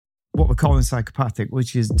what we're calling psychopathic,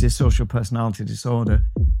 which is dissocial personality disorder,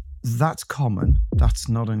 that's common. That's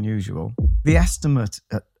not unusual. The estimate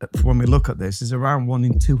when we look at this is around 1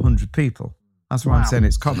 in 200 people. That's why I'm saying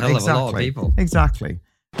it's common. It's a hell of a lot of people. Exactly.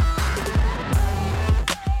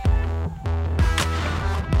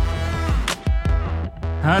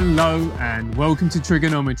 Hello and welcome to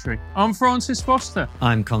Trigonometry. I'm Francis Foster.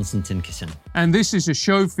 I'm Konstantin Kisin. And this is a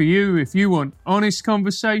show for you if you want honest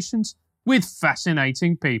conversations with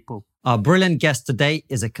fascinating people. Our brilliant guest today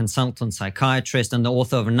is a consultant psychiatrist and the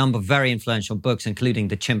author of a number of very influential books, including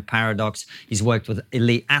The Chimp Paradox. He's worked with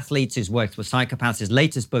elite athletes, he's worked with psychopaths. His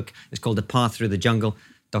latest book is called The Path Through the Jungle.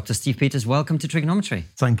 Dr. Steve Peters, welcome to Trigonometry.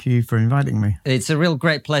 Thank you for inviting me. It's a real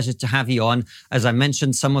great pleasure to have you on. As I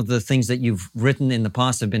mentioned, some of the things that you've written in the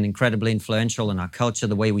past have been incredibly influential in our culture,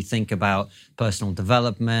 the way we think about personal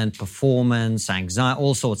development, performance, anxiety,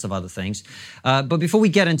 all sorts of other things. But before we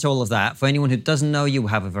get into all of that, for anyone who doesn't know you, we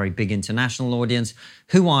have a very big international audience.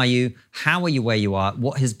 Who are you? How are you where you are?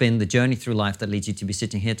 What has been the journey through life that leads you to be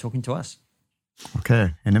sitting here talking to us?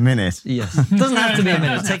 Okay, in a minute. Yes. Doesn't have to be a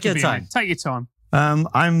minute. Take your time. Take your time.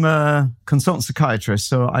 I'm a consultant psychiatrist,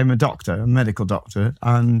 so I'm a doctor, a medical doctor,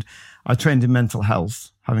 and I trained in mental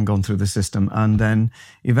health, having gone through the system, and then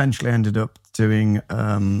eventually ended up doing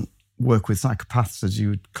work with psychopaths, as you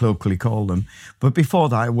would colloquially call them. But before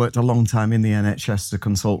that, I worked a long time in the NHS as a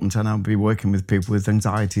consultant, and I'll be working with people with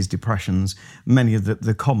anxieties, depressions, many of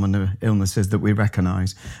the common illnesses that we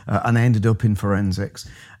recognise, and I ended up in forensics.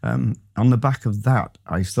 On the back of that,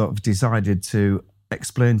 I sort of decided to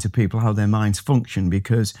explain to people how their minds function,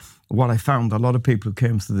 because what I found, a lot of people who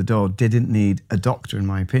came through the door didn't need a doctor, in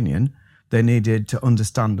my opinion. They needed to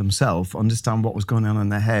understand themselves, understand what was going on in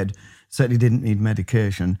their head, certainly didn't need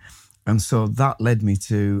medication. And so that led me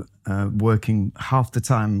to working half the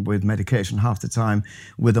time with medication, half the time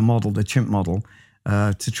with a model, the Chimp model,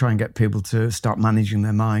 to try and get people to start managing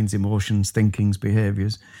their minds, emotions, thinkings,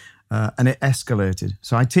 behaviours. And it escalated.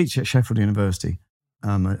 So I teach at Sheffield University.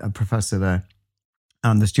 I'm a professor there.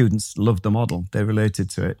 And the students loved the model. They related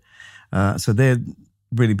to it. So they're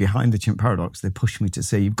really behind the Chimp Paradox. They pushed me to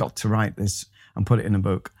say, you've got to write this and put it in a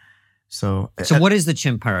book. So what is the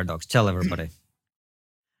Chimp Paradox? Tell everybody.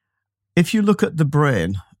 If you look at the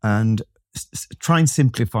brain and try and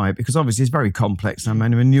simplify it, because obviously it's very complex. I'm a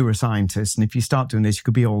neuroscientist, and if you start doing this, you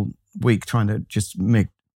could be all week trying to just make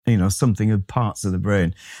something of parts of the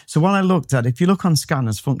brain. So what I looked at, if you look on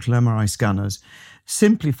scanners, functional MRI scanners,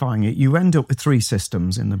 simplifying it, you end up with 3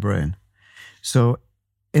 systems in the brain. So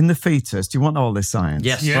in the fetus, do you want all this science?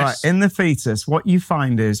 Yes. Right. In the fetus, what you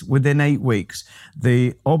find is within 8 weeks,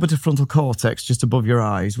 the orbitofrontal cortex just above your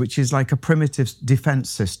eyes, which is like a primitive defense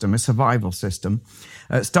system, a survival system,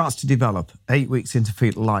 starts to develop 8 weeks into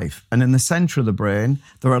fetal life. And in the center of the brain,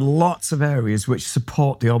 there are lots of areas which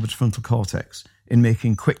support the orbitofrontal cortex in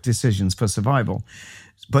making quick decisions for survival.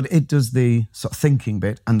 But it does the sort of thinking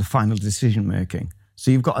bit and the final decision making.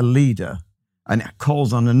 So you've got a leader, and it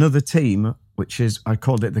calls on another team, which is, I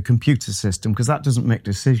called it the computer system, because that doesn't make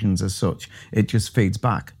decisions as such. It just feeds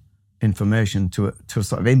back information to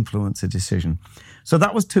sort of influence a decision. So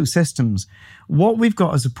that was 2 systems. What we've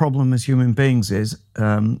got as a problem as human beings is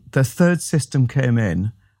the third system came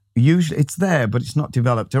in. Usually it's there, but it's not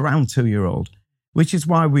developed around 2-year-old. Which is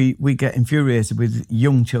why we get infuriated with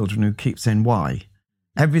young children who keep saying why.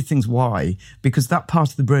 Everything's why, because that part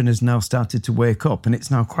of the brain has now started to wake up and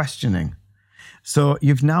it's now questioning. So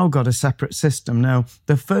you've now got a separate system. Now,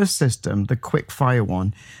 the first system, the quick fire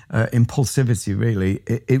one, impulsivity really,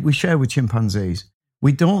 we share with chimpanzees.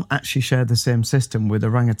 We don't actually share the same system with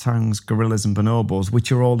orangutans, gorillas and bonobos,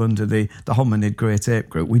 which are all under the hominid great ape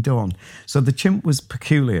group. We don't. So the chimp was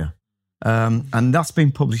peculiar. And that's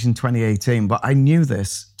been published in 2018. But I knew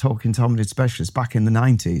this talking to hominid specialists back in the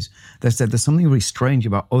 90s. They said there's something really strange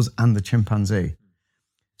about us and the chimpanzee.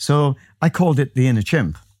 So I called it the inner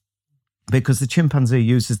chimp, because the chimpanzee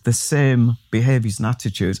uses the same behaviors and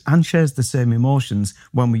attitudes and shares the same emotions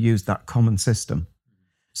when we use that common system.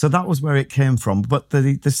 So that was where it came from. But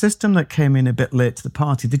the system that came in a bit late to the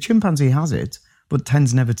party, the chimpanzee has it, but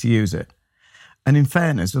tends never to use it. And in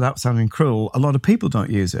fairness, without sounding cruel, a lot of people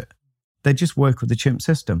don't use it. They just work with the chimp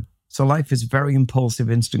system. So life is very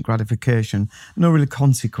impulsive, instant gratification, no real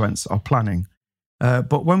consequence or planning.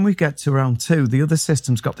 But when we get to round 2, the other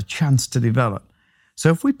system's got the chance to develop.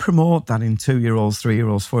 So if we promote that in 2-year-olds,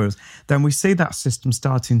 3-year-olds, 4-year-olds, then we see that system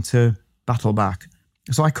starting to battle back.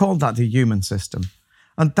 So I called that the human system.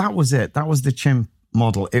 And that was it. That was the chimp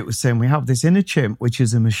model. It was saying we have this inner chimp, which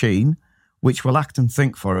is a machine, which will act and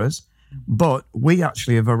think for us. But we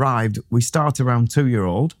actually have arrived, we start around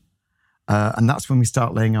 2-year-old, And that's when we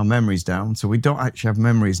start laying our memories down. So we don't actually have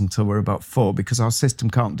memories until we're about 4 because our system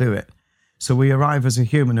can't do it. So we arrive as a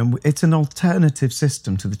human, and it's an alternative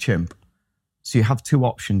system to the chimp. So you have 2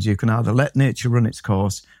 options. You can either let nature run its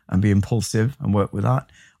course and be impulsive and work with that,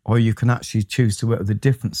 or you can actually choose to work with a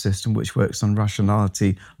different system which works on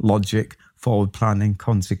rationality, logic, forward planning,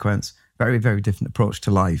 consequence. Very, very different approach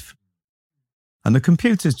to life. And the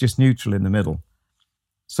computer's just neutral in the middle.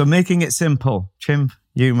 So making it simple, chimp,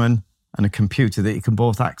 human, and a computer that you can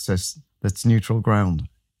both access, that's neutral ground.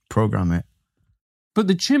 Program it. But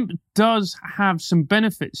the chimp does have some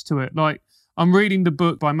benefits to it. Like, I'm reading the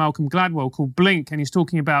book by Malcolm Gladwell called Blink, and he's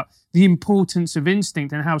talking about the importance of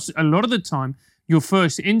instinct and how a lot of the time your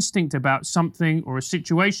first instinct about something or a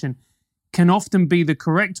situation can often be the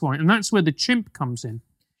correct one. And that's where the chimp comes in.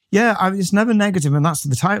 Yeah, it's never negative, and that's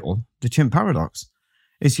the title, The Chimp Paradox.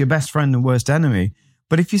 It's your best friend and worst enemy.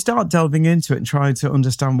 But if you start delving into it and trying to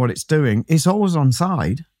understand what it's doing, it's always on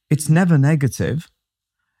side. It's never negative.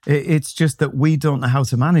 It's just that we don't know how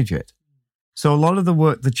to manage it. So a lot of the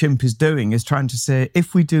work the chimp is doing is trying to say,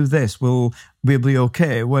 if we do this, we'll be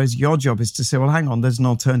okay. Whereas your job is to say, well, hang on, there's an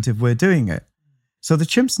alternative way of doing it. So the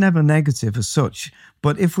chimp's never negative as such.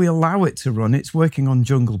 But if we allow it to run, it's working on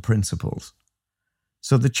jungle principles.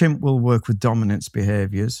 So the chimp will work with dominance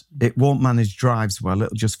behaviors. It won't manage drives well.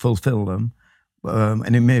 It'll just fulfill them.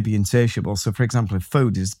 And it may be insatiable. So, for example, if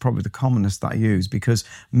food is probably the commonest that I use because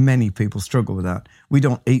many people struggle with that. We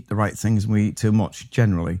don't eat the right things and we eat too much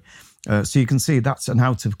generally. So you can see that's an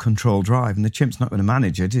out-of-control drive, and the chimp's not going to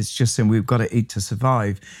manage it. It's just saying we've got to eat to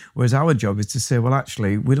survive. Whereas our job is to say, well,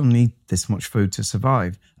 actually, we don't need this much food to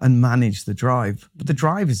survive, and manage the drive. But the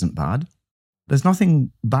drive isn't bad. There's nothing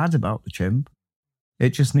bad about the chimp. It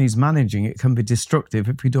just needs managing. It can be destructive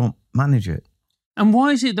if we don't manage it. And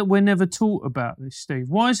why is it that we're never taught about this, Steve?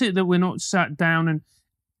 Why is it that we're not sat down and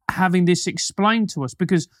having this explained to us?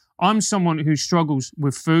 Because I'm someone who struggles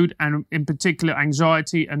with food and in particular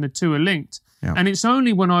anxiety, and the two are linked. Yeah. And it's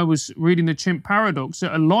only when I was reading The Chimp Paradox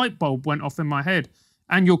that a light bulb went off in my head.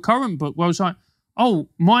 And your current book, where I was like, oh,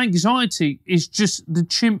 my anxiety is just the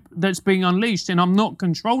chimp that's being unleashed and I'm not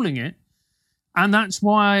controlling it. And that's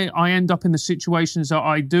why I end up in the situations that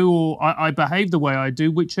I do, or I behave the way I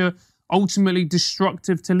do, which are ultimately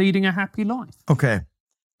destructive to leading a happy life. Okay.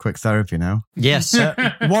 Quick therapy now. Yes.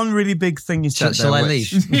 One really big thing you said Shall I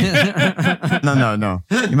which... leave? No.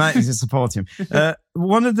 You might need to support him.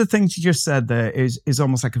 One of the things you just said there is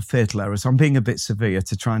almost like a fatal error. So I'm being a bit severe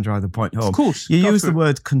to try and drive the point home. Of course. You use the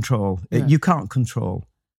word control. Yeah. You can't control.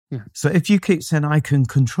 Yeah. So if you keep saying, I can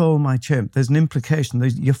control my chimp, there's an implication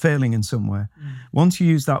that you're failing in somewhere. Once you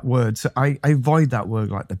use that word, so I avoid that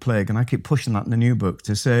word like the plague, and I keep pushing that in the new book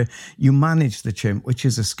to say, you manage the chimp, which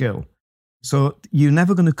is a skill. So you're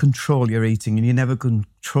never going to control your eating, and you never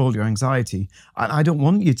control your anxiety. I don't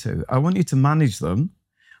want you to. I want you to manage them.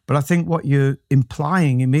 But I think what you're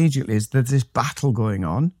implying immediately is there's this battle going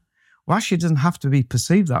on. Well, actually, it doesn't have to be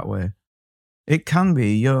perceived that way. It can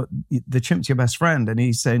be the chimp's your best friend, and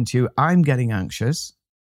he's saying to you, I'm getting anxious,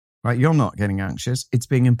 right? You're not getting anxious. It's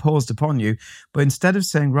being imposed upon you. But instead of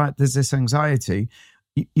saying, right, there's this anxiety,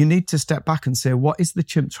 you need to step back and say, what is the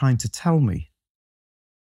chimp trying to tell me?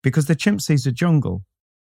 Because the chimp sees a jungle.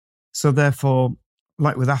 So therefore,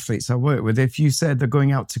 like with athletes I work with, if you said they're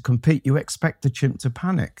going out to compete, you expect the chimp to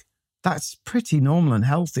panic. That's pretty normal and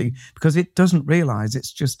healthy because it doesn't realize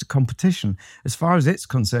it's just a competition. As far as it's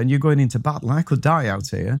concerned, you're going into battle. I could die out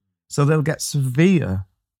here. So they'll get severe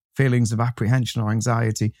feelings of apprehension or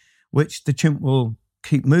anxiety, which the chimp will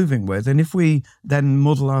keep moving with. And if we then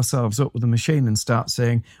muddle ourselves up with the machine and start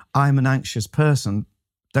saying, I'm an anxious person,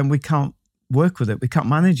 then we can't work with it. We can't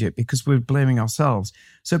manage it because we're blaming ourselves.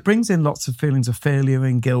 So it brings in lots of feelings of failure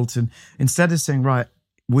and guilt. And instead of saying, right,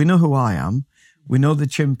 we know who I am, we know the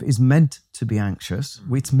chimp is meant to be anxious.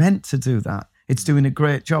 It's meant to do that. It's doing a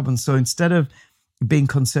great job. And so instead of being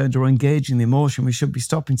concerned or engaging the emotion, we should be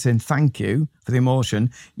stopping saying, thank you for the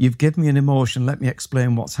emotion. You've given me an emotion. Let me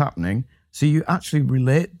explain what's happening. So you actually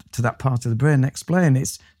relate to that part of the brain and explain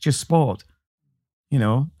it's just sport,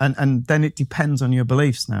 and then it depends on your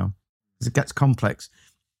beliefs now because it gets complex.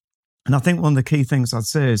 And I think one of the key things I'd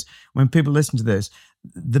say is when people listen to this,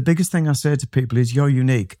 the biggest thing I say to people is you're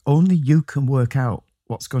unique. Only you can work out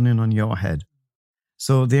what's going on your head.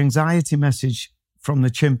 So the anxiety message from the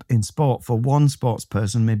chimp in sport for one sports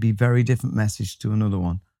person may be very different message to another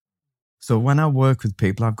one. So when I work with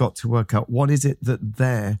people, I've got to work out what is it that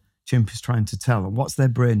their chimp is trying to tell and what's their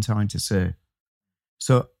brain trying to say.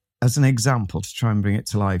 So as an example to try and bring it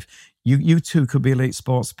to life, you two could be elite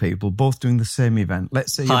sports people, both doing the same event.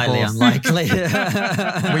 Let's say Highly you're both, unlikely.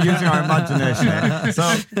 we're using our imagination here.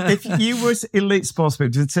 So if you were elite sports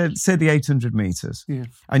people, say the 800 meters,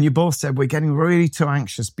 and you both said, we're getting really too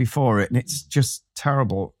anxious before it, and it's just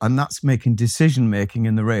terrible, and that's making decision-making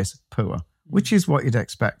in the race poor, which is what you'd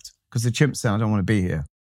expect, because the chimp said, I don't want to be here.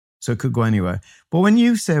 So it could go anywhere. But when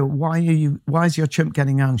you say, why is your chimp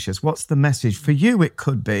getting anxious? What's the message? For you, it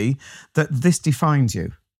could be that this defines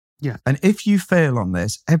you. Yeah. And if you fail on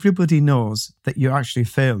this, everybody knows that you're actually a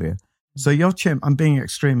failure. So your chimp, I'm being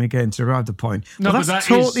extreme again to arrive at the point. No, but that's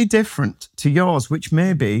totally different to yours, which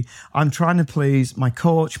may be, I'm trying to please my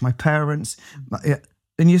coach, my parents.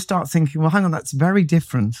 And you start thinking, well, hang on, that's very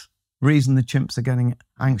different reason the chimps are getting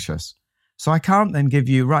anxious. So I can't then give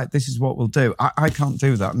you, right, this is what we'll do. I can't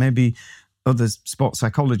do that. Maybe other sports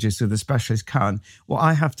psychologists who are the specialists can. What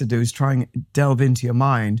I have to do is try and delve into your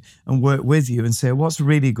mind and work with you and say, what's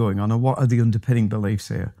really going on and what are the underpinning beliefs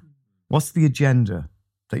here? What's the agenda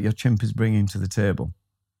that your chimp is bringing to the table?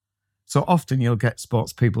 So often you'll get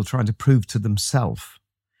sports people trying to prove to themselves,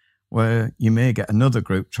 where you may get another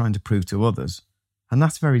group trying to prove to others. And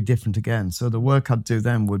that's very different again. So the work I'd do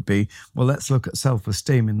then would be, well, let's look at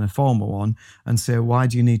self-esteem in the former one and say, why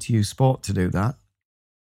do you need to use sport to do that?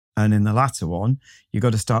 And in the latter one, you've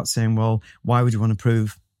got to start saying, well, why would you want to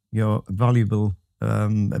prove your valuable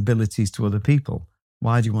abilities to other people?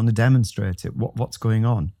 Why do you want to demonstrate it? What's going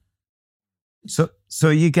on? So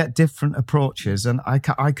you get different approaches, and I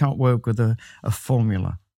can't work with a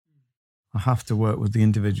formula. I have to work with the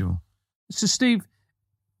individual. So, Steve,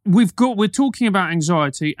 we're talking about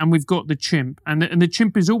anxiety, and we've got the chimp, and the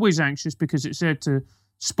chimp is always anxious because it's there to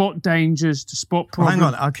spot dangers, to spot problems.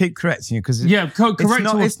 Well, hang on, I'll keep correcting you because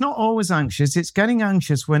it's not always anxious. It's getting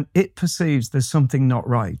anxious when it perceives there's something not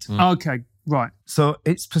right. Okay, right. So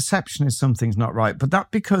its perception is something's not right, but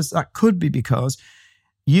that could be because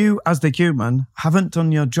you, as the human, haven't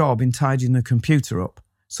done your job in tidying the computer up.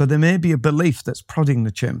 So there may be a belief that's prodding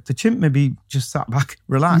the chimp. The chimp may be just sat back,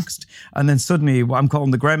 relaxed, and then suddenly what I'm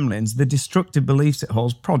calling the gremlins, the destructive beliefs it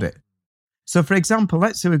holds, prod it. So, for example,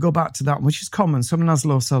 let's say we go back to that, which is common. Someone has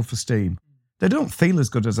low self-esteem. They don't feel as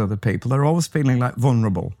good as other people. They're always feeling like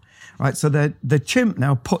vulnerable, right? So the chimp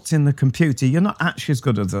now puts in the computer, you're not actually as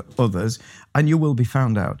good as others, and you will be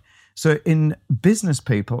found out. So in business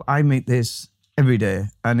people, I meet this every day,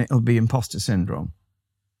 and it'll be imposter syndrome.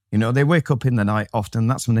 You know, they wake up in the night often.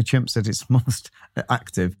 That's when the chimp said it's most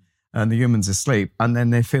active and the human's asleep. And then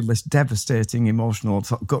they feel this devastating, emotional,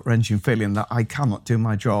 gut-wrenching feeling that I cannot do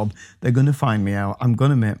my job. They're going to find me out. I'm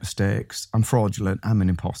going to make mistakes. I'm fraudulent. I'm an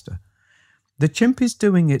imposter. The chimp is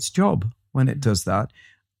doing its job when it does that.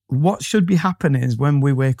 What should be happening is when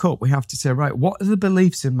we wake up, we have to say, right, what are the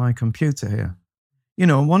beliefs in my computer here? You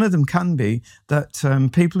know, one of them can be that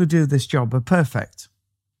people who do this job are perfect,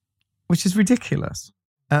 which is ridiculous.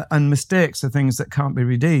 And mistakes are things that can't be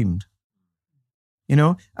redeemed. You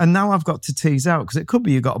know, and now I've got to tease out, because it could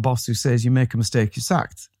be you've got a boss who says you make a mistake, you're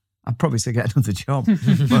sacked. I'd probably say get another job.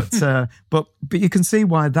 but you can see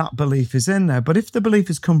why that belief is in there. But if the belief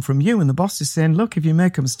has come from you and the boss is saying, look, if you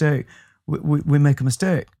make a mistake, we make a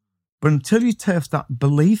mistake. But until you turf that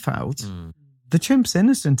belief out, the chimp's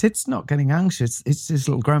innocent. It's not getting anxious. It's this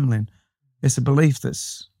little gremlin. It's a belief that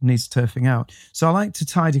needs turfing out. So I like to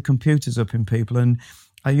tidy computers up in people, and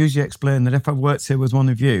I usually explain that if I worked here with one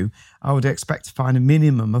of you, I would expect to find a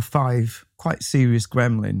minimum of 5 quite serious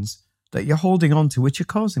gremlins that you're holding on to, which are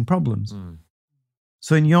causing problems.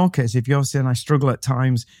 So in your case, if you're saying I struggle at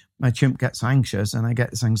times, my chimp gets anxious and I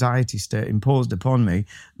get this anxiety state imposed upon me,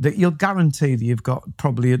 that you'll guarantee that you've got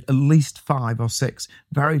probably at least 5 or 6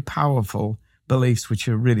 very powerful beliefs which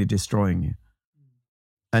are really destroying you.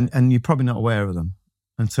 And you're probably not aware of them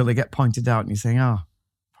until they get pointed out and you think,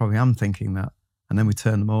 probably I'm thinking that. And then we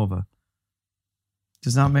turn them over.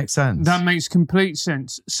 Does that make sense? That makes complete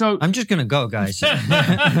sense. So I'm just going to go, guys.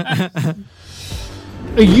 Are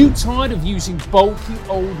you tired of using bulky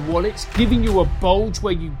old wallets, giving you a bulge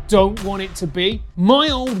where you don't want it to be? My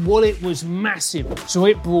old wallet was massive, so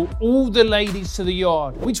it brought all the ladies to the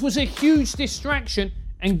yard, which was a huge distraction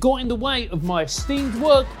and got in the way of my esteemed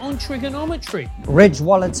work on trigonometry. Ridge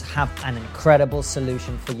Wallets have an incredible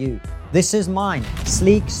solution for you. This is mine,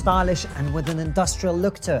 sleek, stylish, and with an industrial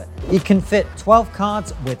look to it. It can fit 12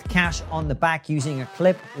 cards with cash on the back using a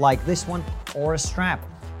clip like this one or a strap.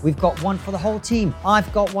 We've got one for the whole team.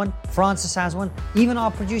 I've got one, Francis has one, even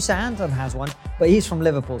our producer Anton has one, but he's from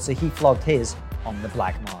Liverpool, so he flogged his on the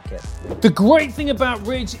black market. The great thing about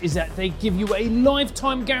Ridge is that they give you a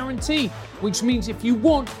lifetime guarantee, which means if you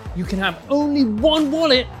want, you can have only one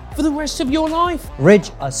wallet for the rest of your life. Ridge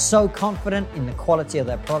are so confident in the quality of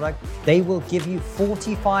their product, they will give you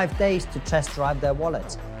 45 days to test drive their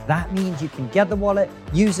wallets. That means you can get the wallet,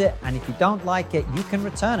 use it, and if you don't like it, you can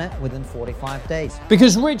return it within 45 days.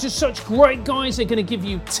 Because Ridge are such great guys, they're going to give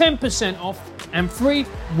you 10% off and free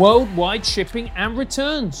worldwide shipping and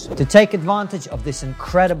returns. To take advantage of this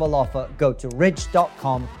incredible offer, go to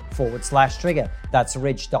ridge.com/trigger. That's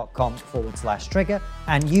ridge.com/trigger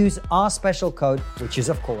and use our special code, which is,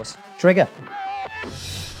 of course, trigger.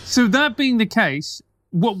 So that being the case,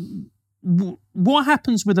 what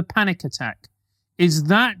happens with a panic attack? Is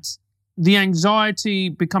that the anxiety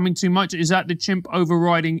becoming too much? Is that the chimp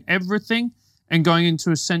overriding everything and going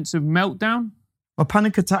into a sense of meltdown? Well,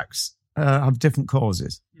 panic attacks have different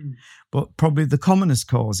causes, but probably the commonest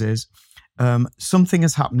cause is something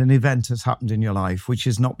has happened, an event has happened in your life which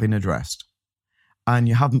has not been addressed, and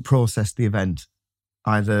you haven't processed the event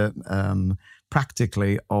either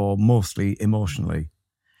practically or mostly emotionally.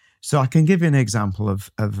 So I can give you an example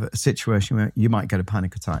of a situation where you might get a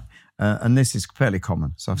panic attack. And this is fairly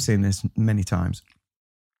common. So I've seen this many times.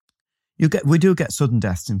 We do get sudden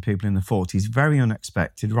deaths in people in the 40s, very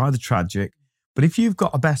unexpected, rather tragic. But if you've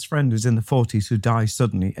got a best friend who's in the 40s who dies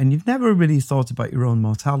suddenly and you've never really thought about your own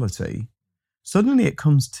mortality, suddenly it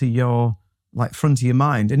comes to your front of your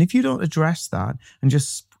mind. And if you don't address that and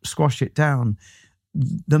just squash it down,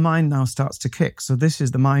 the mind now starts to kick. So this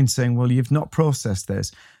is the mind saying, well, you've not processed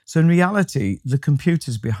this. So in reality, the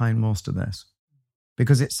computer's behind most of this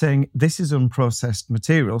because it's saying this is unprocessed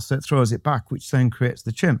material. So it throws it back, which then creates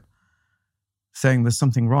the chimp saying there's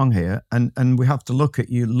something wrong here. And we have to look at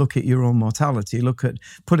your own mortality,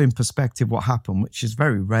 put in perspective what happened, which is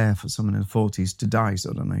very rare for someone in the 40s to die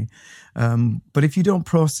suddenly. But if you don't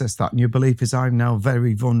process that and your belief is I'm now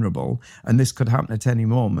very vulnerable and this could happen at any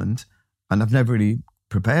moment, and I've never really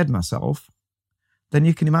prepared myself, then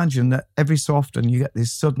you can imagine that every so often you get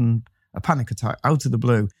this sudden panic attack out of the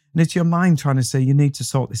blue, and it's your mind trying to say you need to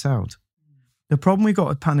sort this out. The problem we got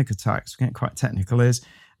with panic attacks, getting quite technical, is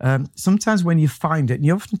sometimes when you find it, and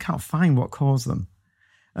you often can't find what caused them,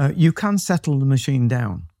 you can settle the machine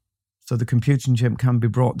down. So the computing chimp can be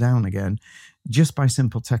brought down again just by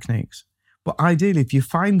simple techniques. But ideally, if you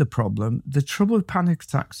find the problem, the trouble with panic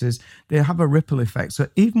attacks is they have a ripple effect. So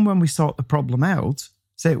even when we sort the problem out,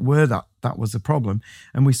 say it were that was the problem,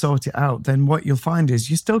 and we sort it out, then what you'll find is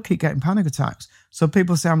you still keep getting panic attacks. So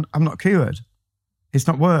people say, I'm not cured. It's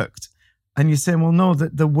not worked. And you say, well, no,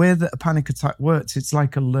 the way that a panic attack works, it's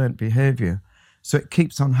like a learnt behavior. So it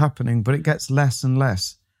keeps on happening, but it gets less and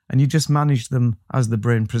less. And you just manage them as the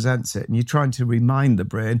brain presents it. And you're trying to remind the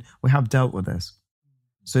brain, we have dealt with this.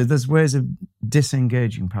 So there's ways of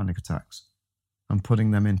disengaging panic attacks and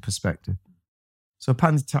putting them in perspective. So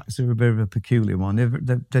panic attacks are a bit of a peculiar one.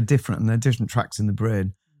 They're different, and they're different tracks in the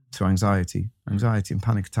brain to anxiety. Anxiety and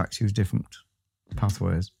panic attacks use different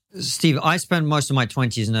pathways. Steve, I spent most of my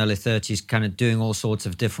 20s and early 30s kind of doing all sorts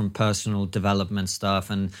of different personal development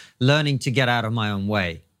stuff and learning to get out of my own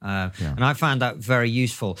way. And I found that very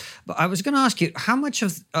useful. But I was going to ask you, how much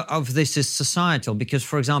of this is societal? Because,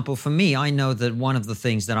 for example, for me, I know that one of the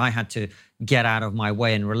things that I had to get out of my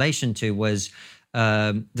way in relation to was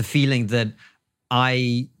the feeling that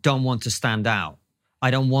I don't want to stand out. I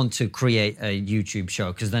don't want to create a YouTube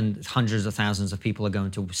show because then hundreds of thousands of people are going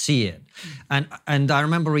to see it. And I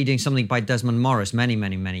remember reading something by Desmond Morris many,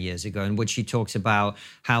 many, many years ago in which he talks about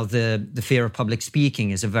how the fear of public speaking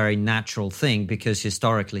is a very natural thing because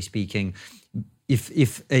historically speaking,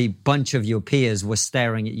 if a bunch of your peers were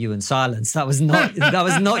staring at you in silence, that was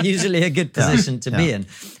not usually a good position to be in.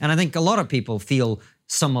 And I think a lot of people feel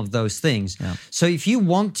some of those things. Yeah. So if you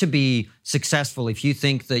want to be successful, if you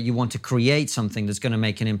think that you want to create something that's going to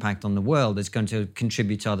make an impact on the world, that's going to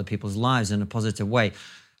contribute to other people's lives in a positive way,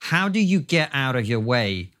 how do you get out of your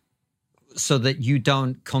way so that you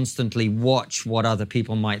don't constantly watch what other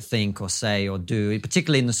people might think or say or do,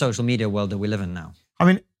 particularly in the social media world that we live in now? I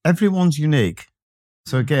mean, everyone's unique.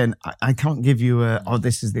 So again, I can't give you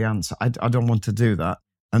this is the answer. I don't want to do that.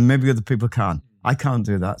 And maybe other people can. I can't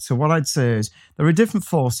do that. So what I'd say is there are different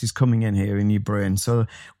forces coming in here in your brain. So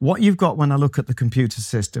what you've got when I look at the computer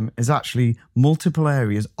system is actually multiple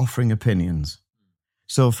areas offering opinions.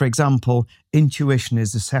 So for example, intuition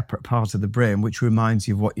is a separate part of the brain which reminds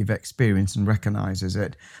you of what you've experienced and recognizes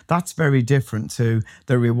it. That's very different to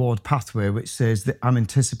the reward pathway which says that I'm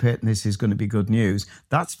anticipating this is going to be good news.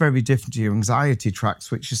 That's very different to your anxiety tracks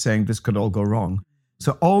which are saying this could all go wrong.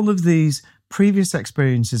 So all of these previous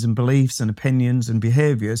experiences and beliefs and opinions and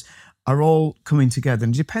behaviors are all coming together,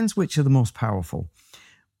 and it depends which are the most powerful.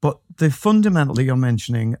 But the fundamentally you're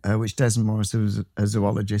mentioning, which Desmond Morris, who's a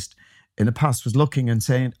zoologist, in the past was looking and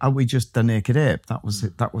saying, are we just the naked ape? That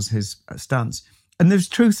was his stance. And there's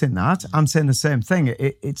truth in that. I'm saying the same thing.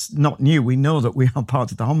 It's not new. We know that we are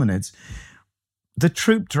part of the hominids. The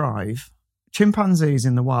troop drive, chimpanzees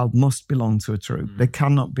in the wild must belong to a troop. They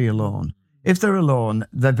cannot be alone. If they're alone,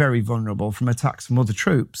 they're very vulnerable from attacks from other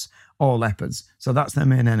troops or leopards. So that's their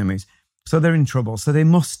main enemies. So they're in trouble. So they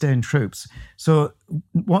must stay in troops. So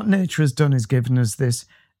what nature has done is given us this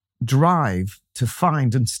drive to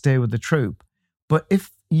find and stay with the troop. But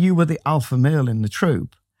if you were the alpha male in the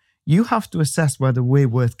troop, you have to assess whether we're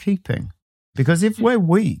worth keeping. Because if we're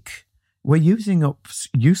weak, we're using up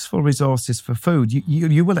useful resources for food.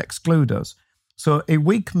 You will exclude us. So a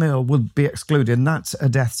weak male would be excluded, and that's a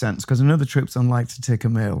death sentence, because another troop's unlikely to take a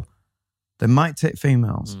male. They might take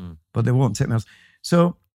females, but they won't take males.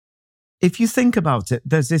 So if you think about it,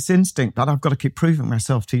 there's this instinct that I've got to keep proving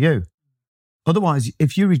myself to you. Otherwise,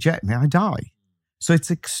 if you reject me, I die. So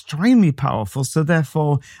it's extremely powerful. So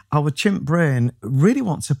therefore, our chimp brain really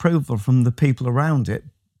wants approval from the people around it.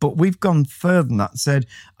 But we've gone further than that and said,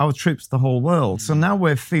 our troop's the whole world. So now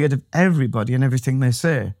we're feared of everybody and everything they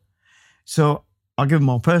say. So I'll give a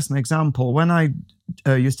more personal example. When I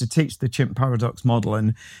used to teach the chimp paradox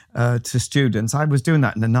model to students, I was doing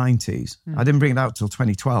that in the 90s. I didn't bring it out till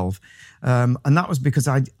 2012. And that was because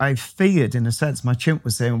I feared, in a sense, my chimp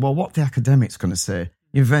was saying, well, what the academics going to say?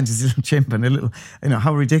 You invented this little chimp and a little,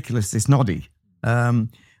 how ridiculous this noddy.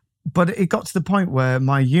 But it got to the point where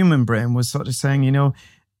my human brain was sort of saying,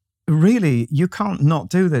 really, you can't not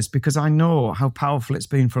do this, because I know how powerful it's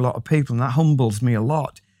been for a lot of people, and that humbles me a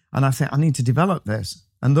lot. And I think I need to develop this.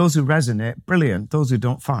 And those who resonate, brilliant. Those who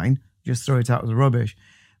don't, fine. Just throw it out as rubbish.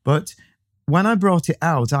 But when I brought it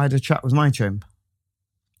out, I had a chat with my chimp.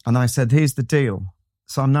 And I said, here's the deal.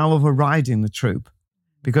 So I'm now overriding the troop,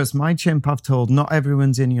 because my chimp, I've told, not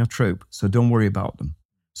everyone's in your troop, so don't worry about them.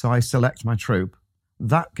 So I select my troop.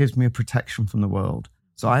 That gives me a protection from the world.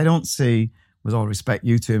 So I don't see, with all respect,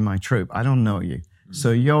 you two in my troop. I don't know you.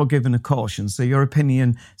 So you're given a caution. So your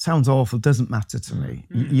opinion sounds awful, doesn't matter to me.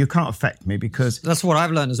 You can't affect me, because... That's what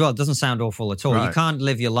I've learned as well. It doesn't sound awful at all. Right. You can't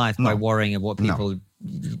live your life by worrying about what people... No.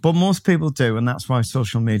 But most people do, and that's why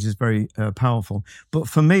social media is very powerful. But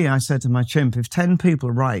for me, I said to my chimp, if 10 people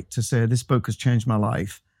write to say this book has changed my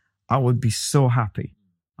life, I would be so happy.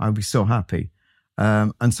 I would be so happy.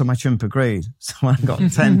 And so my chimp agreed. So I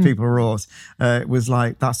got 10 people wrote. It was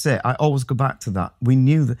like, that's it. I always go back to that. We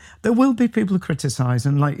knew that there will be people who criticize.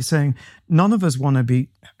 And like you're saying, none of us want to be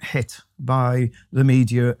hit by the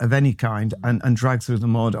media of any kind and dragged through the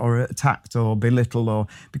mud or attacked or belittled,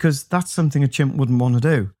 because that's something a chimp wouldn't want to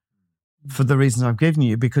do for the reasons I've given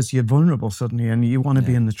you, because you're vulnerable suddenly and you want to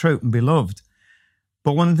be in the troop and be loved.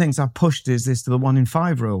 But one of the things I've pushed is this, the 1 in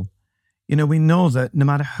 5 rule. We know that no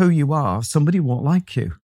matter who you are, somebody won't like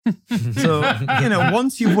you. So,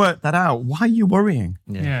 once you work that out, why are you worrying?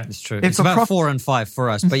 Yeah. It's true. It's about 4 and 5 for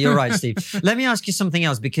us, but you're right, Steve. Let me ask you something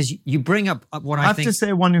else, because you bring up what I think... I have to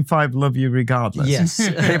say 1 in 5 love you regardless. Yes.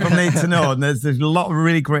 People need to know, and there's a lot of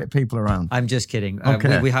really great people around. I'm just kidding.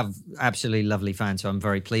 Okay. We have absolutely lovely fans, so I'm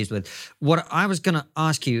very pleased with. What I was going to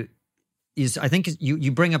ask you is, I think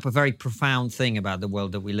you bring up a very profound thing about the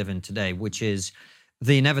world that we live in today, which is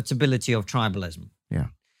the inevitability of tribalism. Yeah.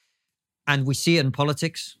 And we see it in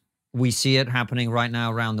politics. We see it happening right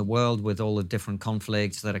now around the world with all the different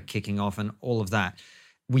conflicts that are kicking off and all of that.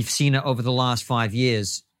 We've seen it over the last 5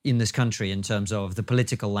 years in this country in terms of the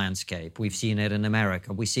political landscape. We've seen it in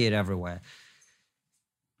America. We see it everywhere.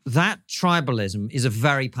 That tribalism is a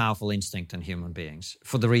very powerful instinct in human beings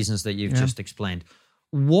for the reasons that you've just explained.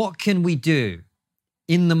 What can we do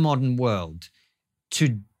in the modern world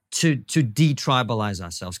to detribalize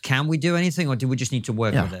ourselves? Can we do anything, or do we just need to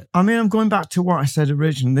work with it? I mean, I'm going back to what I said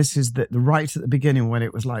originally. This is the right at the beginning, when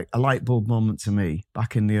it was like a light bulb moment to me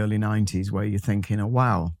back in the early 90s, where you're thinking, oh,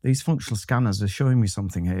 wow, these functional scanners are showing me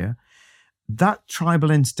something here. That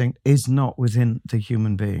tribal instinct is not within the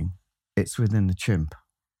human being. It's within the chimp.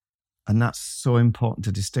 And that's so important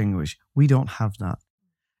to distinguish. We don't have that.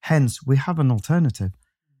 Hence, we have an alternative.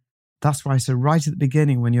 That's why I said right at the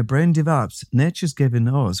beginning, when your brain develops, nature's given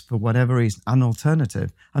us, for whatever reason, an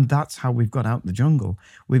alternative. And that's how we've got out of the jungle.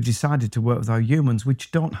 We've decided to work with our humans, which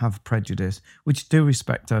don't have prejudice, which do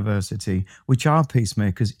respect diversity, which are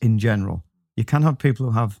peacemakers in general. You can have people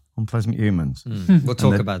who have unpleasant humans. We'll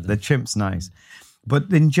talk about them. The chimp's nice.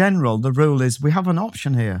 But in general, the rule is we have an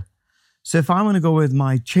option here. So if I want to go with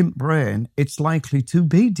my chimp brain, it's likely to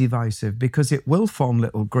be divisive, because it will form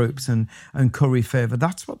little groups and curry favour.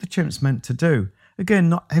 That's what the chimp's meant to do. Again,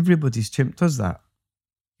 not everybody's chimp does that,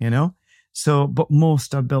 So, but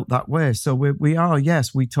most are built that way. So we are,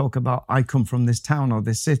 yes, we talk about, I come from this town or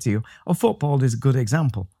this city, or football is a good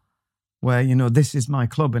example where, this is my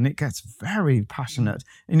club, and it gets very passionate.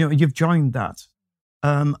 You've joined that.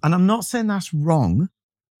 And I'm not saying that's wrong.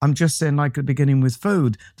 I'm just saying, like at the beginning with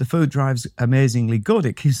food, the food drive's amazingly good.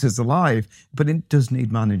 It keeps us alive, but it does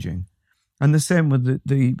need managing. And the same with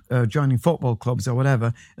the joining football clubs or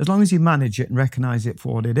whatever. As long as you manage it and recognize it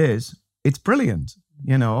for what it is, it's brilliant,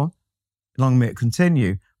 long may it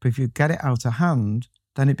continue. But if you get it out of hand,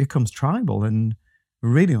 then it becomes tribal and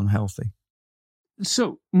really unhealthy.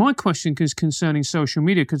 So my question is concerning social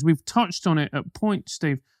media, because we've touched on it at points,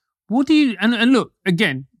 Steve. What do you, and look,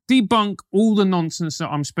 again, debunk all the nonsense that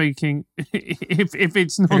I'm speaking, if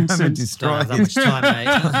it's nonsense. Don't have that much time, mate.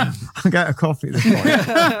 I'll get a coffee at this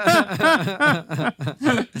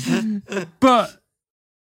point. But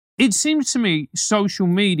it seems to me social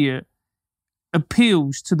media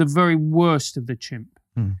appeals to the very worst of the chimp.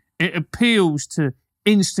 It appeals to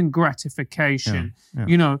instant gratification,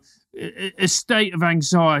 a state of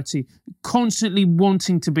anxiety, constantly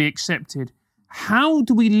wanting to be accepted. How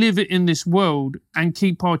do we live it in this world and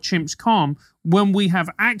keep our chimps calm when we have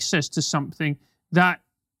access to something that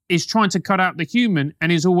is trying to cut out the human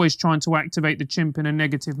and is always trying to activate the chimp in a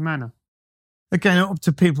negative manner? Again, up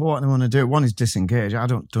to people what they want to do. One is disengage. I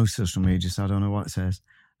don't do social media, so I don't know what it says.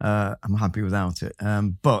 I'm happy without it,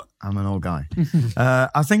 but I'm an old guy.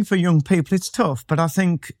 I think for young people, it's tough, but I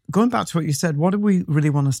think, going back to what you said, what do we really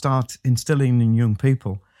want to start instilling in young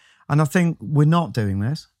people? And I think we're not doing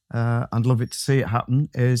this. I'd love it to see it happen,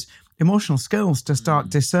 is emotional skills to start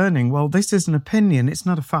discerning, well, this is an opinion, it's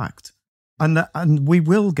not a fact. And we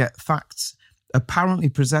will get facts apparently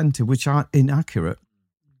presented which are inaccurate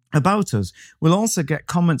about us. We'll also get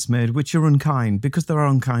comments made which are unkind because there are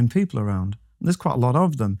unkind people around. There's quite a lot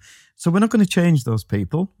of them. So we're not going to change those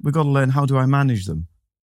people. We've got to learn, how do I manage them?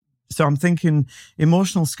 So I'm thinking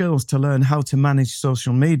emotional skills to learn how to manage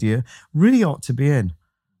social media really ought to be in.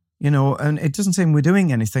 And it doesn't seem we're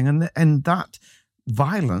doing anything. And that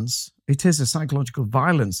violence, it is a psychological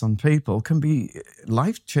violence on people, can be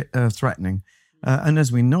life-threatening. And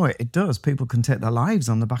as we know it, it does. People can take their lives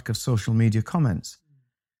on the back of social media comments.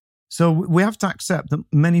 So we have to accept that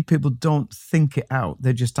many people don't think it out.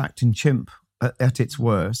 They're just acting chimp at its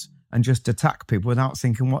worst and just attack people without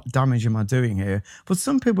thinking, what damage am I doing here? But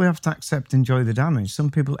some people we have to accept, enjoy the damage.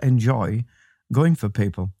 Some people enjoy going for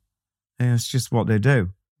people. And it's just what they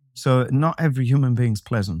do. So not every human being's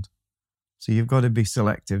pleasant. So you've got to be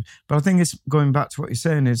selective. But I think it's going back to what you're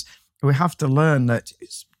saying is we have to learn that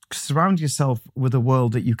surround yourself with a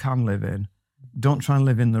world that you can live in. Don't try and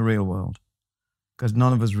live in the real world, because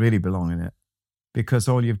none of us really belong in it, because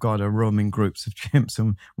all you've got are roaming groups of chimps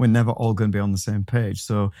and we're never all going to be on the same page.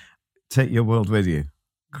 So take your world with you.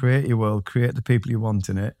 Create your world, create the people you want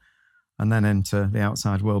in it, and then enter the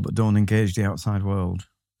outside world, but don't engage the outside world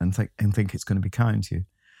and think it's going to be kind to you.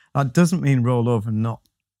 That doesn't mean roll over and not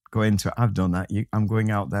go into it. I've done that. I'm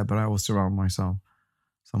going out there, but I will surround myself.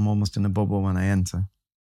 So I'm almost in a bubble when I enter.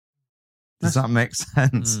 Does that make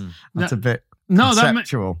sense? That's a bit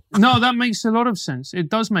conceptual. That makes a lot of sense. It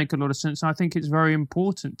does make a lot of sense. I think it's very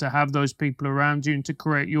important to have those people around you and to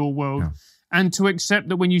create your world and to accept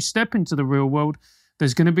that when you step into the real world,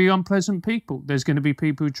 there's going to be unpleasant people. There's going to be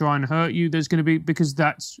people who try and hurt you. There's going to be, because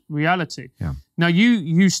that's reality. Yeah. Now, you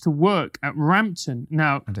used to work at Rampton.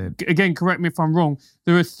 Now, I did. Again, correct me if I'm wrong.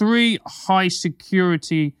 There are 3 high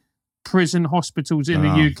security prison hospitals in the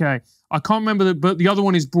UK. I can't remember, but the other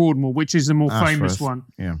one is Broadmoor, which is the more famous one.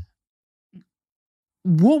 Yeah.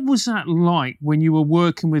 What was that like when you were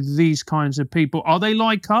working with these kinds of people? Are they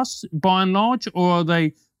like us by and large, or are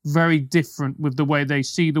they very different with the way they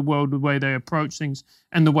see the world, the way they approach things,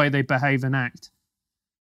 and the way they behave and act?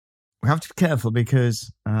 We have to be careful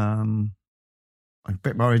because a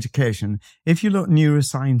bit more education. If you look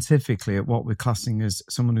neuroscientifically at what we're classing as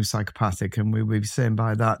someone who's psychopathic, and we'll be saying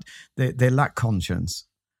by that they lack conscience,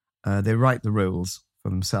 they write the rules for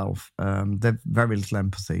themselves, they've very little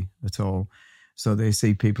empathy at all. So they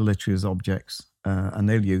see people literally as objects, and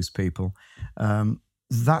they'll use people.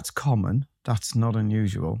 That's common. That's not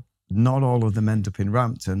unusual. Not all of them end up in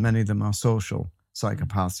Rampton. Many of them are social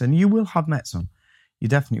psychopaths. And you will have met some. You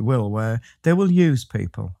definitely will, where they will use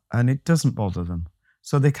people and it doesn't bother them.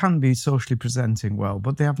 So they can be socially presenting well,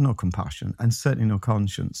 but they have no compassion and certainly no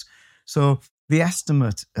conscience. So the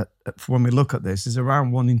estimate when we look at this is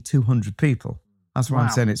around 1 in 200 people. That's why I'm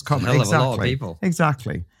saying it's common. Hell of a lot of people.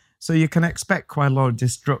 Exactly. So you can expect quite a lot of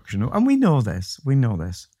destruction. And we know this.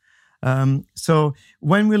 So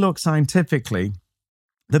when we look scientifically,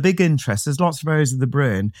 the big interest, there's lots of areas of the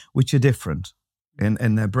brain which are different.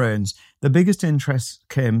 in their brains. The biggest interest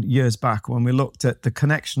came years back when we looked at the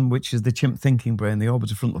connection, which is the chimp thinking brain, the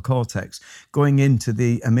orbitofrontal cortex, going into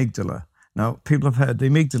the amygdala. Now, people have heard the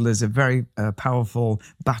amygdala is a very powerful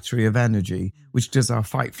battery of energy, which does our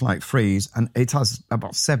fight, flight, freeze, and it has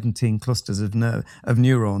about 17 clusters of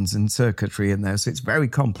neurons and circuitry in there, so it's very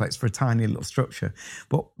complex for a tiny little structure.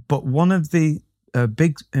 But one of the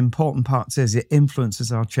big important parts is it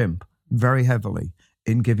influences our chimp very heavily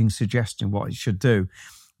in giving suggestion what it should do.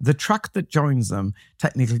 The tract that joins them,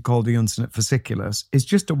 technically called the uncinate fasciculus, is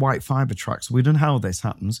just a white fibre tract. So we don't know how this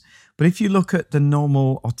happens. But if you look at the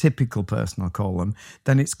normal or typical person, I'll call them,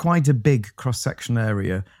 then it's quite a big cross-section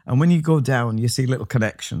area. And when you go down, you see little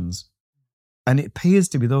connections. And it appears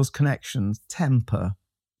to be those connections temper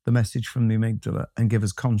the message from the amygdala and give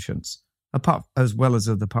us conscience, apart as well as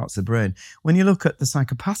other parts of the brain. When you look at the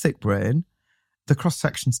psychopathic brain, the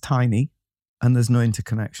cross-section's tiny and there's no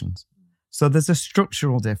interconnections. So there's a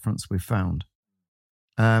structural difference we've found.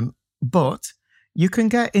 But you can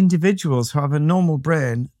get individuals who have a normal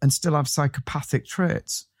brain and still have psychopathic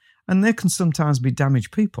traits. And they can sometimes be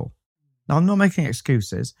damaged people. Now, I'm not making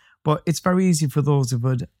excuses, but it's very easy for those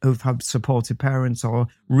who've had supportive parents or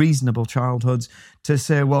reasonable childhoods to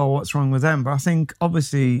say, well, what's wrong with them? But I think,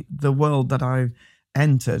 obviously, the world that I've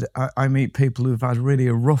entered, I meet people who've had really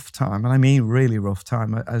a rough time, and I mean really rough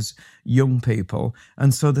time as young people,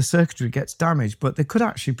 and so the circuitry gets damaged, but they could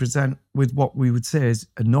actually present with what we would say is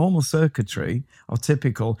a normal circuitry or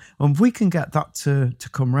typical, and we can get that to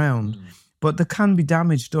come round. But there can be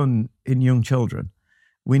damage done in young children.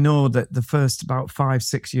 We know that the first about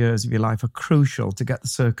 5-6 years of your life are crucial to get the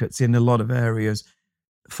circuits in a lot of areas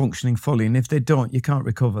functioning fully, and if they don't, you can't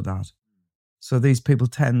recover that. So these people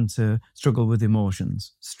tend to struggle with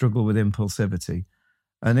emotions, struggle with impulsivity.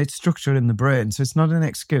 And it's structure in the brain. So it's not an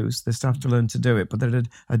excuse. They just have to learn to do it, but they're at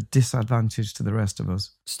a disadvantage to the rest of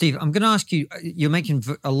us. Steve, I'm going to ask you, you're making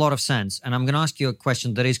a lot of sense, and I'm going to ask you a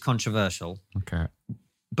question that is controversial. Okay.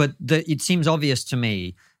 But it seems obvious to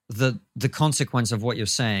me that the consequence of what you're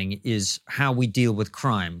saying is how we deal with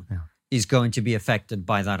crime is going to be affected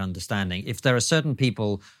by that understanding. If there are certain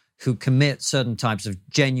people who commit certain types of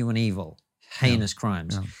genuine evil, heinous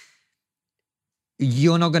crimes,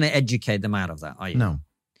 you're not going to educate them out of that, are you? No.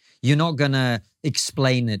 You're not going to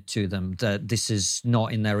explain it to them that this is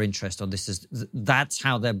not in their interest or that's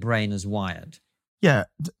how their brain is wired. Yeah.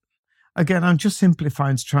 Again, I'm just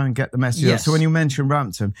simplifying to try and get the message out. So when you mention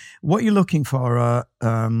Rampton, what you're looking for are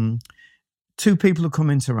two people who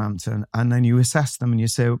come into Rampton, and then you assess them and you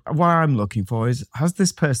say, what I'm looking for is, has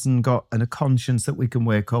this person got a conscience that we can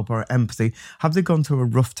wake up, or empathy? Have they gone through a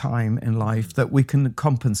rough time in life that we can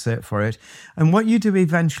compensate for it? And what you do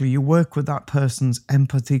eventually, you work with that person's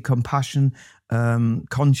empathy, compassion,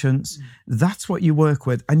 conscience. That's what you work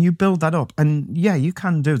with, and you build that up. And yeah, you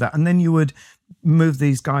can do that. And then you would move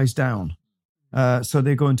these guys down. So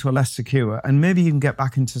they go into a less secure, and maybe you can get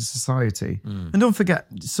back into society. And don't forget,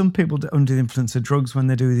 some people are under the influence of drugs when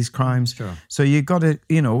they do these crimes. Sure. So you've got to,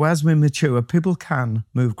 as we mature, people can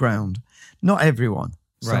move ground. Not everyone.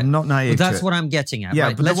 So I'm not naive. But that's what I'm getting at. Yeah,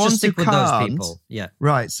 right? but Let's the ones just stick who with those can't, people. Yeah.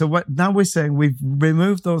 Right. So now we're saying we've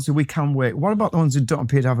removed those who we can wait. What about the ones who don't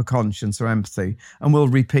appear to have a conscience or empathy and will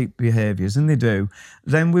repeat behaviours? And they do.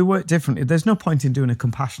 Then we work differently. There's no point in doing a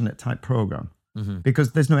compassionate type programme.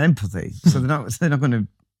 Because there's no empathy. So they're not going to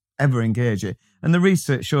ever engage it. And the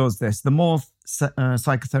research shows this. The more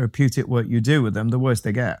psychotherapeutic work you do with them, the worse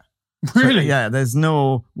they get. Really? So, there's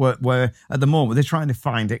no work where, at the moment, they're trying to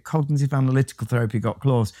find it. Cognitive analytical therapy got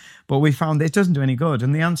close. But we found it doesn't do any good.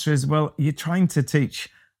 And the answer is, well, you're trying to teach,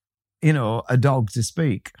 a dog to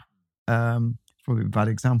speak. Probably a bad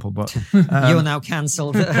example, but you're now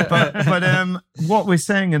cancelled. but what we're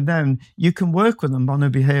saying, and then you can work with them on a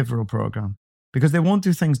behavioural program, because they won't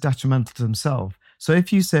do things detrimental to themselves. So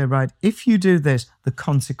if you say, right, if you do this, the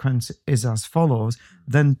consequence is as follows,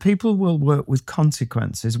 then people will work with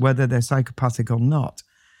consequences, whether they're psychopathic or not.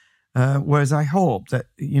 Whereas I hope that,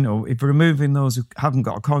 if we're removing those who haven't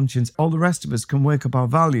got a conscience, all the rest of us can wake up our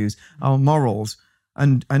values, our morals,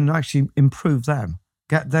 and actually improve them,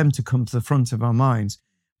 get them to come to the front of our minds.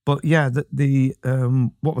 But yeah, the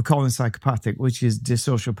what we're calling psychopathic, which is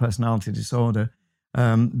dissocial personality disorder,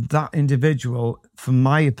 that individual, from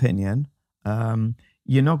my opinion,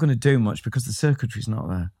 you're not going to do much because the circuitry's not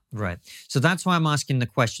there. Right. So that's why I'm asking the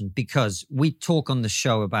question, because we talk on the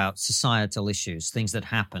show about societal issues, things that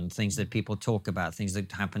happen, things that people talk about, things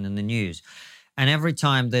that happen in the news. And every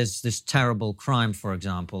time there's this terrible crime, for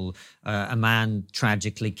example, a man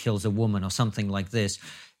tragically kills a woman or something like this,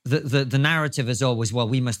 the narrative is always, well,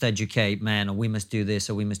 we must educate men, or we must do this,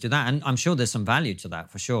 or we must do that. And I'm sure there's some value to that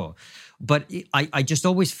for sure. But I just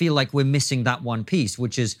always feel like we're missing that one piece,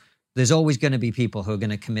 which is there's always going to be people who are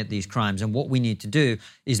going to commit these crimes. And what we need to do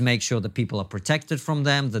is make sure that people are protected from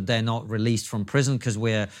them, that they're not released from prison because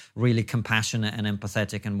we're really compassionate and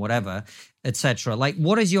empathetic and whatever, etc. Like,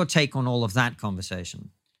 what is your take on all of that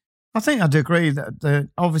conversation? I think I'd agree that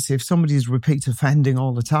obviously if somebody's repeat offending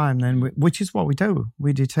all the time, then which is what we do,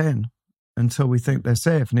 we detain until we think they're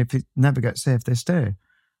safe. And if it never gets safe, they stay.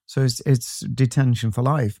 So it's detention for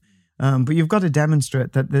life. But you've got to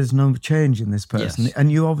demonstrate that there's no change in this person. Yes. And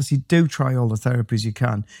you obviously do try all the therapies you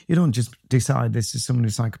can. You don't just decide this is somebody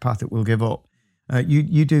who's psychopathic, we'll give up.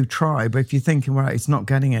 You do try, but if you're thinking, right, it's not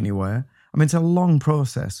getting anywhere. I mean, it's a long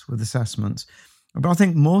process with assessments. But I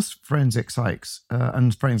think most forensic psychs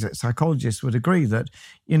and forensic psychologists would agree that,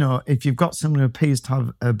 if you've got someone who appears to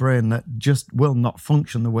have a brain that just will not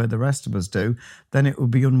function the way the rest of us do, then it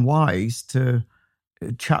would be unwise to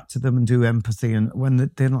chat to them and do empathy, and when they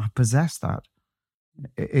don't possess that,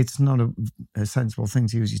 it's not a sensible thing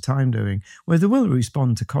to use your time doing, where they will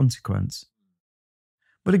respond to consequence.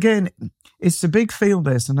 But again, it's a big field,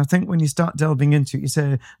 this, and I think when you start delving into it, you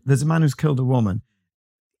say there's a man who's killed a woman.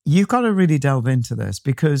 You've got to really delve into this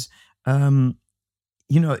because, of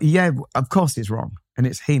course it's wrong and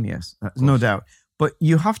it's heinous, no doubt. But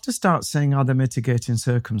you have to start saying, are there mitigating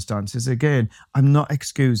circumstances? Again, I'm not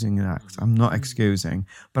excusing an act. I'm not excusing,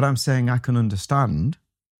 but I'm saying I can understand.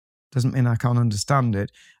 Doesn't mean I can't understand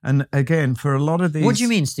it. And again, for a lot of these... What do you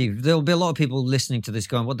mean, Steve? There'll be a lot of people listening to this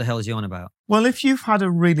going, what the hell is he on about? Well, if you've had a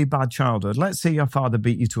really bad childhood, let's say your father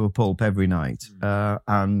beat you to a pulp every night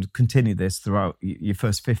and continue this throughout your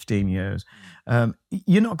first 15 years,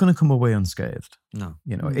 you're not going to come away unscathed. No.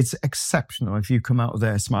 It's exceptional if you come out of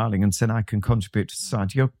there smiling and saying, I can contribute to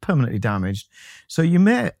society. You're permanently damaged. So you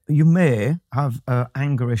may have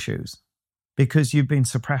anger issues, because you've been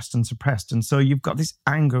suppressed. And so you've got this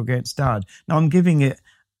anger against dad. Now, I'm giving it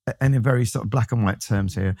in a very sort of black and white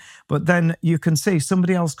terms here. But then you can see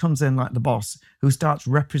somebody else comes in, like the boss, who starts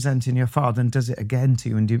representing your father and does it again to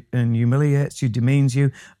you and humiliates you, demeans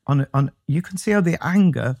you. You can see how the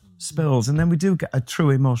anger spills. And then we do get a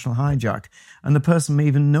true emotional hijack. And the person may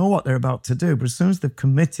even know what they're about to do, but as soon as they've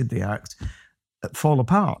committed the act, fall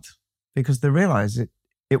apart because they realise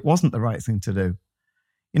it wasn't the right thing to do.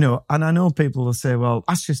 And I know people will say, well,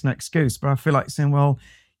 that's just an excuse. But I feel like saying, well,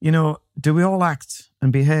 do we all act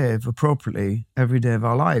and behave appropriately every day of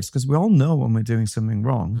our lives? Because we all know when we're doing something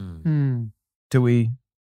wrong. Do we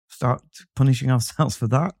start punishing ourselves for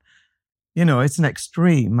that? It's an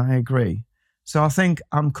extreme, I agree. So I think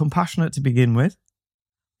I'm compassionate to begin with,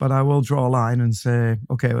 but I will draw a line and say,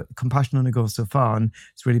 okay, compassion only goes so far. And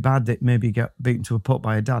it's really bad that maybe you get beaten to a pulp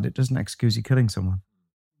by a dad. It doesn't excuse you killing someone.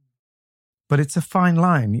 But it's a fine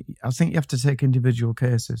line. I think you have to take individual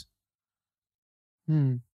cases.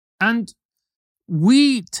 And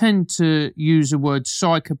we tend to use the word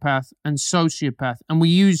psychopath and sociopath, and we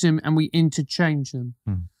use them and we interchange them.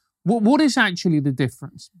 What is actually the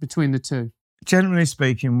difference between the two? Generally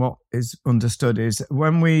speaking, what is understood is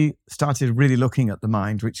when we started really looking at the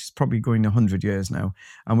mind, which is probably going 100 years now,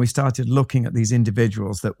 and we started looking at these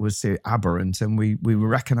individuals that were, say, aberrant, and we were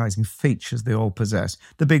recognizing features they all possess.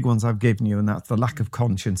 The big ones I've given you, and that's the lack of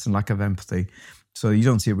conscience and lack of empathy. So you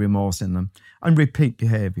don't see remorse in them, and repeat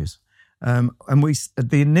behaviors. And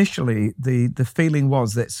initially, the feeling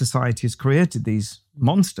was that society has created these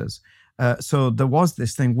monsters. So there was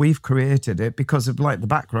this thing, we've created it because of like the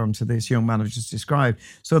background to this young man I've just described.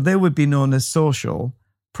 So they would be known as social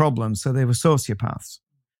problems. So they were sociopaths.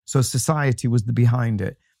 So society was behind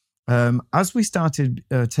it. As we started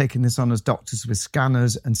taking this on as doctors with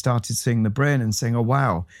scanners and started seeing the brain and saying, oh,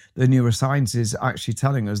 wow, the neuroscience is actually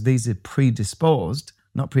telling us these are predisposed,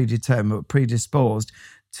 not predetermined, but predisposed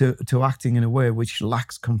to acting in a way which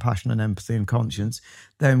lacks compassion and empathy and conscience,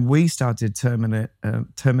 then we started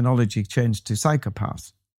terminology changed to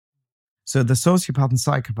psychopath. So the sociopath and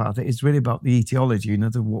psychopath is really about the etiology.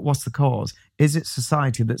 What's the cause? Is it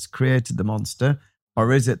society that's created the monster,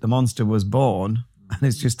 or is it the monster was born and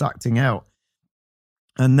it's just acting out?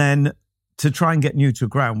 And then to try and get neutral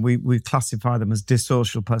ground, we classify them as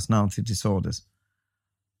dissocial personality disorders.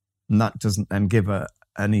 And that doesn't then give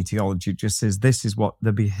an etiology. It just says this is what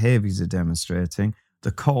the behaviours are demonstrating.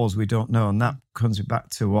 The cause we don't know, and that comes back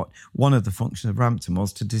to what one of the functions of Rampton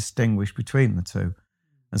was, to distinguish between the two.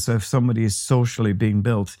 And so if somebody is socially being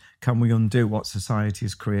built, can we undo what society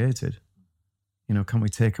has created? Can we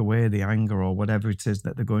take away the anger or whatever it is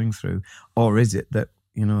that they're going through? Or is it that,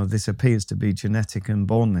 this appears to be genetic and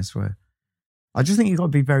born this way? I just think you've got to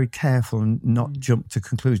be very careful and not jump to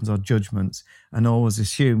conclusions or judgments and always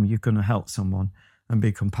assume you're going to help someone and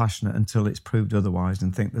be compassionate until it's proved otherwise,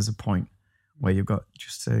 and think there's a point where you've got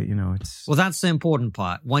just to, it's... Well, that's the important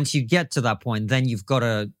part. Once you get to that point, then you've got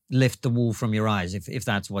to lift the wool from your eyes, if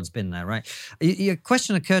that's what's been there, right? A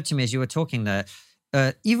question occurred to me as you were talking there.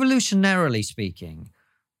 Evolutionarily speaking,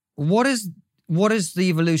 what is the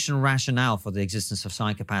evolution rationale for the existence of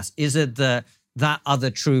psychopaths? Is it that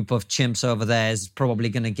other troop of chimps over there is probably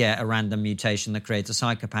going to get a random mutation that creates a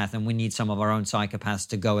psychopath, and we need some of our own psychopaths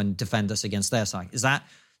to go and defend us against their psych? Is that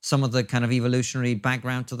some of the kind of evolutionary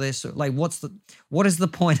background to this? Like, what is the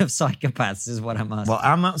point of psychopaths is what I'm asking. Well,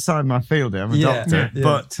 I'm outside my field here. I'm a doctor. Yeah.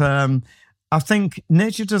 But I think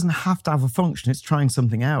nature doesn't have to have a function. It's trying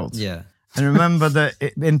something else. Yeah. And remember that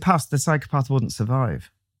in past, the psychopath wouldn't survive.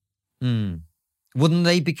 Wouldn't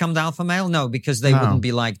they become the alpha male? No, because they wouldn't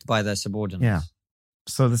be liked by their subordinates. Yeah.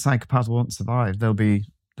 So the psychopath won't survive. They'll be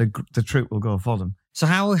the troop will go for them. So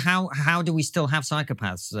how do we still have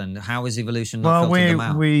psychopaths then? How is evolution not filtering them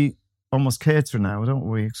out? We almost cater now, don't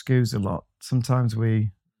we? Excuse a lot. Sometimes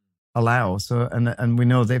we allow. So and we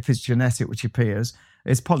know that if it's genetic, which appears,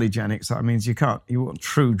 it's polygenic. So that means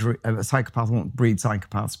a psychopath won't breed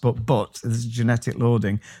psychopaths, but there's genetic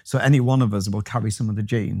loading. So any one of us will carry some of the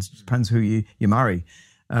genes. It depends who you marry.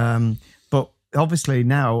 But obviously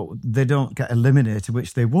now they don't get eliminated,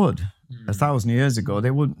 which they would. 1,000 years ago,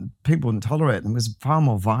 people wouldn't tolerate them. It was far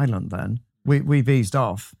more violent then. We've eased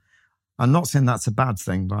off. I'm not saying that's a bad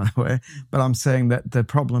thing, by the way, but I'm saying that the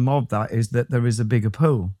problem of that is that there is a bigger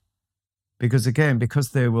pool. Because again, because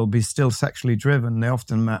they will be still sexually driven, they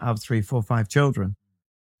often might have 3, 4, 5 children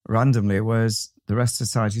randomly, whereas the rest of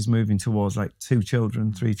society is moving towards like 2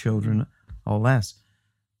 children, 3 children or less.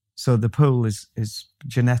 So the pool is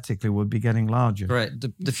genetically would be getting larger. Right.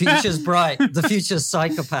 The future's bright. The future's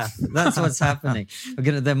psychopath. That's what's happening.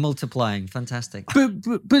 They're multiplying. Fantastic.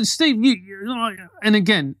 But Steve, and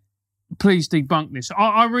again, please debunk this.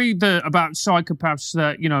 I read about psychopaths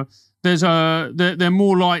that, they're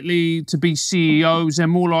more likely to be CEOs. They're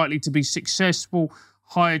more likely to be successful,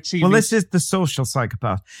 high achieving. Well, this is the social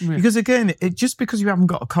psychopath. Yeah. Because again, just because you haven't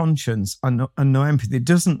got a conscience and no empathy, it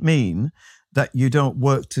doesn't mean that you don't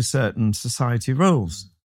work to certain society rules.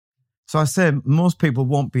 So I say most people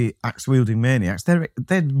won't be axe-wielding maniacs. They're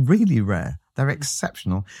really rare. They're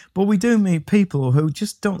exceptional. But we do meet people who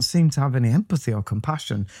just don't seem to have any empathy or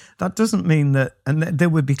compassion. That doesn't mean that, and they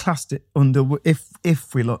would be classed under,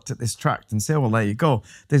 if we looked at this tract and say, well, there you go,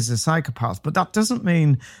 this is a psychopath. But that doesn't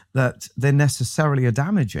mean that they necessarily are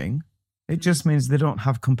damaging. It just means they don't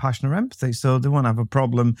have compassion or empathy. So they won't have a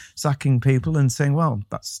problem sacking people and saying, well,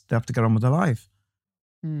 they have to get on with their life.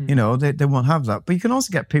 They won't have that. But you can also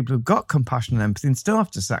get people who've got compassion and empathy and still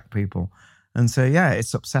have to sack people and say, yeah,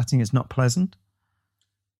 it's upsetting, it's not pleasant.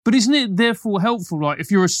 But isn't it therefore helpful? Like if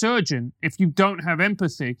you're a surgeon, if you don't have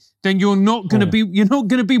empathy, then you're not going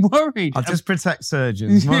to be worried. I'll just protect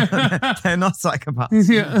surgeons. They're not psychopaths.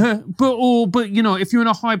 Yeah. But if you're in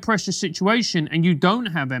a high pressure situation and you don't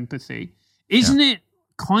have empathy, isn't it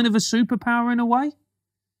kind of a superpower in a way?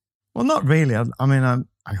 Well, not really.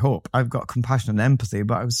 I hope I've got compassion and empathy,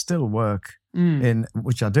 but I would still work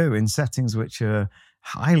which I do, in settings which are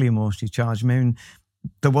highly emotionally charged. I mean,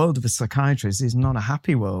 the world of a psychiatrist is not a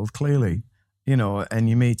happy world, clearly, and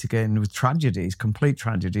you meet again with tragedies, complete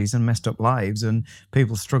tragedies and messed up lives and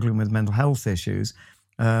people struggling with mental health issues.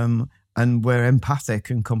 And we're empathic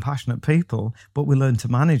and compassionate people, but we learn to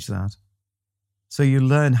manage that. So you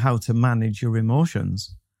learn how to manage your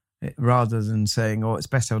emotions rather than saying, oh, it's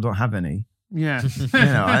best I don't have any. Yeah.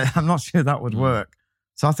 I'm not sure that would work.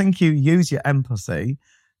 So I think you use your empathy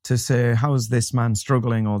to say, how is this man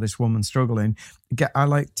struggling or this woman struggling? I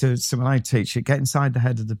like to, so when I teach it, get inside the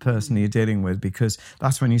head of the person you're dealing with, because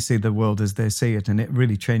that's when you see the world as they see it, and it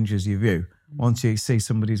really changes your view. Once you see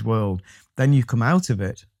somebody's world, then you come out of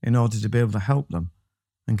it in order to be able to help them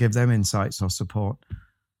and give them insights or support.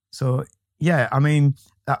 So, yeah,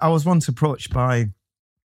 I was once approached by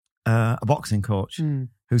a boxing coach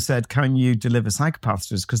who said, can you deliver psychopaths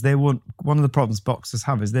to us? Because one of the problems boxers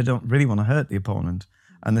have is they don't really want to hurt the opponent.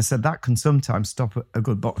 And they said that can sometimes stop a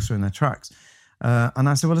good boxer in their tracks. And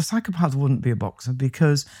I said, well, a psychopath wouldn't be a boxer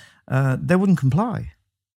because they wouldn't comply.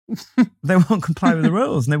 They won't comply with the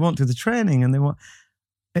rules and they won't do the training. And they won't.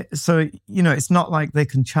 So, it's not like they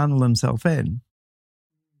can channel themselves in.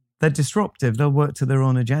 They're disruptive. They'll work to their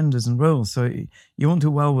own agendas and rules. So you won't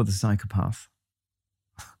do well with a psychopath.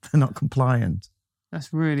 They're not compliant.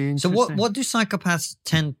 That's really interesting. So what do psychopaths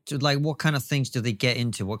tend to, like, what kind of things do they get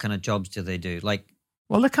into? What kind of jobs do they do? Like,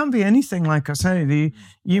 well, there can be anything, like I say.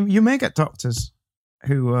 You may get doctors.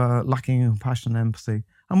 who are lacking in compassion and empathy.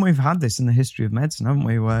 And we've had this in the history of medicine, haven't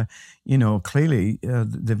we, where, clearly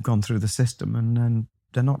they've gone through the system and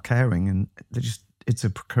they're not caring and it's a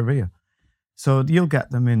career. So you'll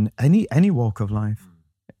get them in any walk of life.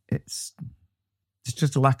 It's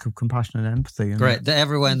just a lack of compassion and empathy. Great. They're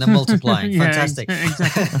everywhere and they're multiplying. Fantastic.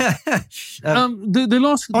 Exactly. The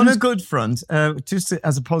last... On a good front, just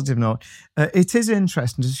as a positive note, it is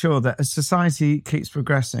interesting to show that as society keeps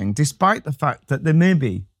progressing, despite the fact that there may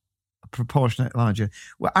be a proportionate larger,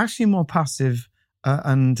 we're actually more passive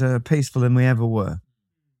and peaceful than we ever were.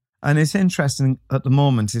 And it's interesting at the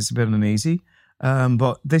moment, it's a bit uneasy,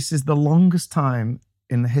 but this is the longest time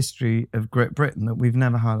in the history of Great Britain that we've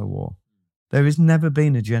never had a war. There has never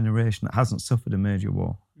been a generation that hasn't suffered a major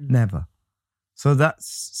war. Never. So that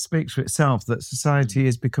speaks for itself that society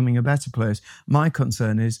is becoming a better place. My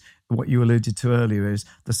concern is what you alluded to earlier is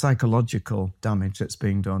the psychological damage that's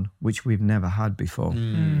being done, which we've never had before.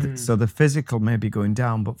 So the physical may be going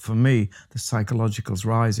down, but for me, the psychological's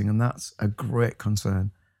rising, and that's a great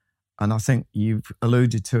concern. And I think you've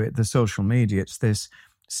alluded to it, the social media, it's this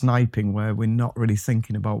sniping where we're not really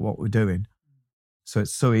thinking about what we're doing. So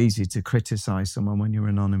it's so easy to criticize someone when you're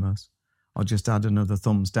anonymous, or just add another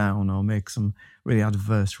thumbs down, or make some really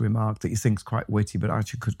adverse remark that you think is quite witty, but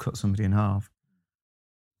actually could cut somebody in half.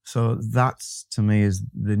 So that's, to me, is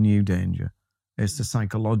the new danger. It's the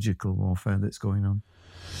psychological warfare that's going on.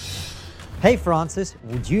 Hey, Francis,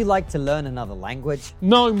 would you like to learn another language?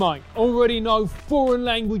 No, mate. Already know foreign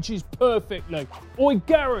languages perfectly. Oi,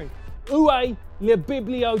 Gary, où la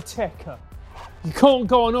biblioteca? You can't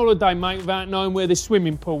go on holiday, mate, without knowing where the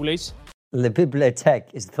swimming pool is. La bibliothèque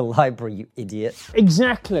is the library, you idiot.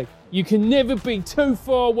 Exactly. You can never be too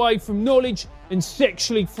far away from knowledge and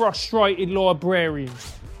sexually frustrated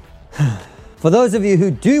librarians. For those of you who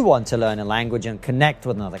do want to learn a language and connect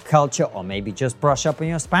with another culture, or maybe just brush up on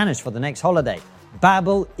your Spanish for the next holiday,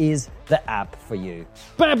 Babbel is the app for you.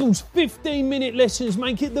 Babbel's 15-minute lessons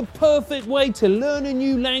make it the perfect way to learn a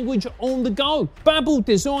new language on the go. Babbel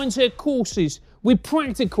designs their courses with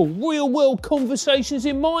practical, real-world conversations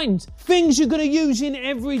in mind. Things you're going to use in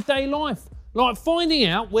everyday life, like finding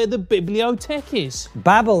out where the bibliothèque is.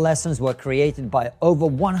 Babbel lessons were created by over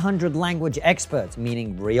 100 language experts,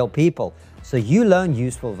 meaning real people. So you learn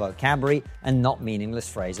useful vocabulary and not meaningless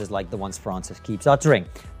phrases like the ones Francis keeps uttering.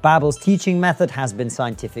 Babbel's teaching method has been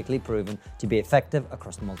scientifically proven to be effective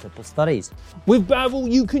across multiple studies. With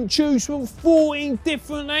Babbel, you can choose from 14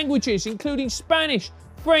 different languages, including Spanish,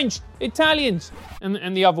 French, Italians,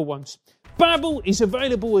 and the other ones. Babbel is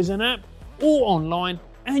available as an app or online,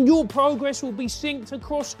 and your progress will be synced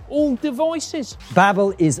across all devices.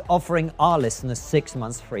 Babbel is offering our listeners 6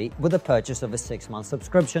 months free with the purchase of a 6-month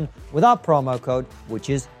subscription with our promo code,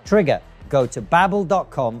 which is TRIGGER. Go to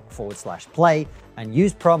babbel.com/play and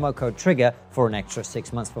use promo code TRIGGER for an extra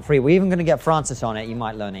 6 months for free. We're even going to get Francis on it. You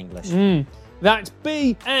might learn English. That's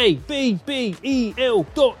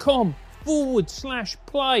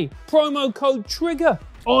babbel.com/play. Promo code TRIGGER.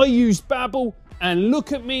 I use Babbel, and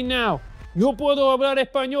look at me now. Yo puedo hablar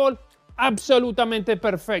español absolutamente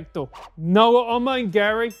perfecto. Know what I mean,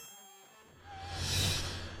 Gary?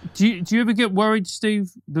 Do you ever get worried,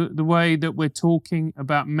 Steve, the way that we're talking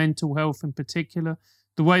about mental health in particular?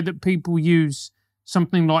 The way that people use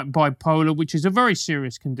something like bipolar, which is a very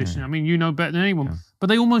serious condition. Yeah. I mean, you know better than anyone. Yeah. But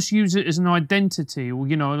they almost use it as an identity, or,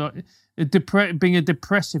 like being a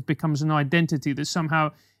depressive becomes an identity that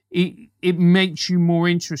somehow it makes you more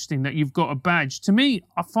interesting, that you've got a badge. To me,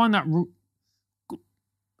 I find that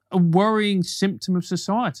a worrying symptom of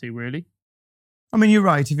society, really. I mean, you're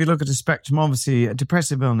right. If you look at the spectrum, obviously, a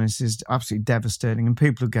depressive illness is absolutely devastating, and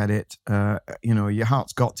people who get it, your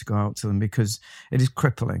heart's got to go out to them because it is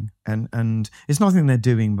crippling. And it's nothing they're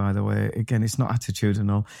doing, by the way. Again, it's not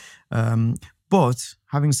attitudinal. But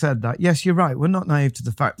having said that, yes, you're right. We're not naive to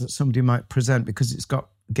the fact that somebody might present because it's got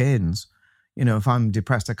gains. If I'm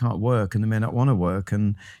depressed, I can't work, and they may not want to work.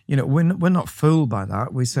 And, we're not fooled by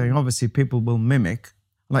that. We're saying, obviously, people will mimic.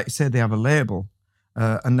 Like you say, they have a label.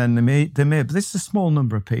 And then they may, but this is a small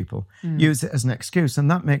number of people, use it as an excuse, and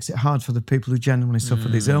that makes it hard for the people who genuinely suffer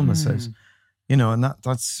these illnesses, and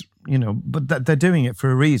that's, but they're doing it for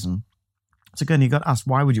a reason. So again, you've got to ask,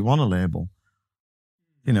 why would you want a label?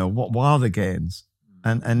 What are the gains?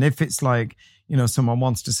 And if it's like, someone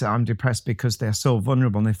wants to say, I'm depressed because they're so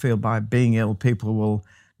vulnerable and they feel by being ill, people will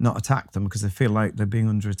not attack them because they feel like they're being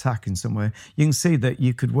under attack in some way. You can see that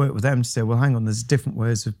you could work with them to say, well, hang on, there's different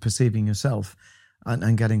ways of perceiving yourself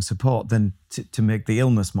and getting support than to make the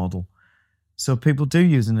illness model. So people do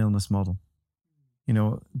use an illness model,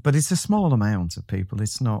 but it's a small amount of people.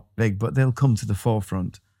 It's not big, but they'll come to the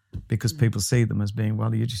forefront because people see them as being,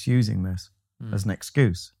 well, you're just using this as an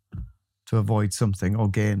excuse to avoid something or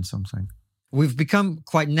gain something. We've become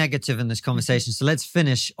quite negative in this conversation, so let's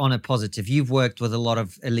finish on a positive. You've worked with a lot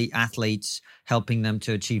of elite athletes, helping them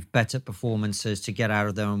to achieve better performances, to get out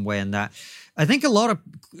of their own way and that. I think a lot of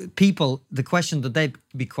people, the question that they'd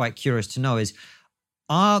be quite curious to know is,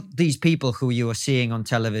 are these people who you are seeing on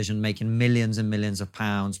television making millions and millions of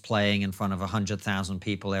pounds, playing in front of 100,000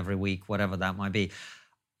 people every week, whatever that might be,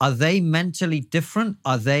 are they mentally different?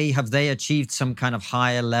 Have they achieved some kind of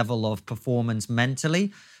higher level of performance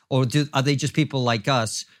mentally? Or are they just people like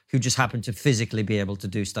us who just happen to physically be able to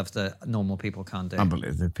do stuff that normal people can't do? I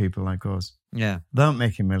believe they're people like us. Yeah. They aren't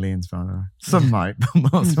making millions, by the way. Some might,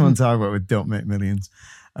 but most of the ones I work with don't make millions.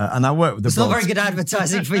 And I work with the It's not very good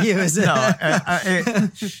advertising for you, is it? No,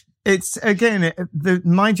 it's, again,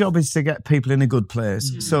 my job is to get people in a good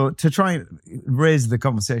place. So to try and raise the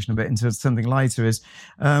conversation a bit into something lighter is,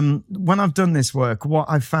 when I've done this work, what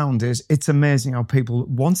I've found is it's amazing how people,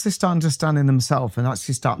 once they start understanding themselves and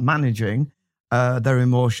actually start managing their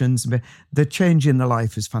emotions, the change in their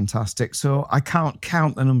life is fantastic. So I can't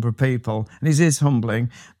count the number of people, and it is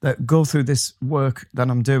humbling, that go through this work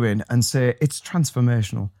that I'm doing and say it's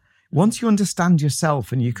transformational. Once you understand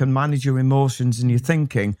yourself and you can manage your emotions and your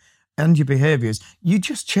thinking and your behaviors, you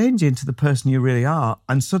just change into the person you really are,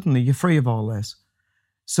 and suddenly you're free of all this.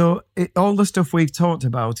 So all the stuff we've talked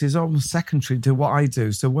about is almost secondary to what I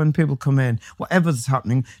do. So when people come in, whatever's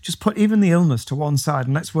happening, just put even the illness to one side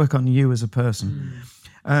and let's work on you as a person.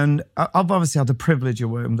 And I've obviously had the privilege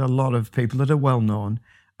of working with a lot of people that are well known.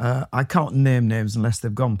 I can't name names unless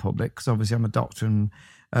they've gone public, because obviously I'm a doctor.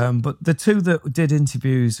 But the two that did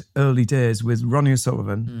interviews early days with Ronnie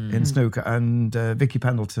O'Sullivan in snooker and Vicky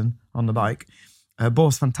Pendleton on the bike,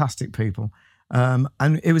 both fantastic people.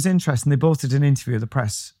 And it was interesting. They both did an interview with the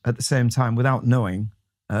press at the same time without knowing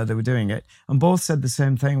they were doing it. And both said the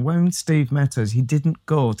same thing. When Steve met us, he didn't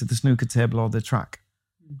go to the snooker table or the track.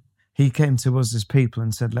 He came to us as people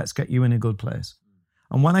and said, let's get you in a good place.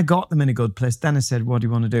 And when I got them in a good place, then I said, what do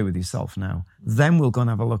you want to do with yourself now? Then we'll go and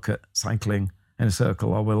have a look at cycling in a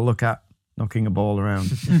circle, or we'll look at knocking a ball around,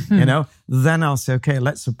 Then I'll say, okay,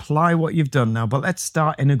 let's apply what you've done now, but let's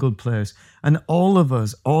start in a good place. And all of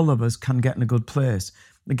us can get in a good place.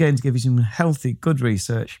 Again, to give you some healthy, good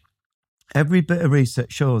research, every bit of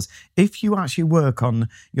research shows if you actually work on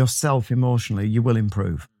yourself emotionally, you will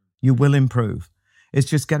improve. You will improve. It's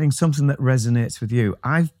just getting something that resonates with you.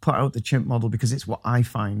 I've put out the chimp model because it's what I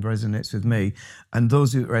find resonates with me, and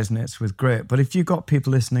those who it resonates with, great. But if you've got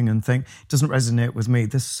people listening and think it doesn't resonate with me,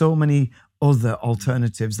 there's so many other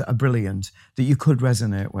alternatives that are brilliant that you could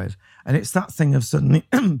resonate with. And it's that thing of suddenly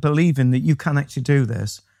believing that you can actually do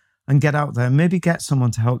this and get out there, maybe get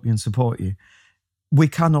someone to help you and support you. We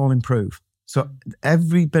can all improve. So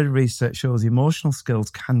every bit of research shows emotional skills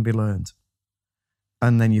can be learned,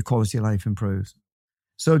 and then your quality of life improves.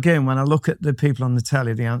 So again, when I look at the people on the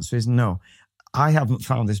telly, the answer is no. I haven't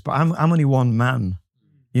found this, but I'm only one man.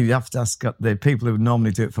 You have to ask the people who would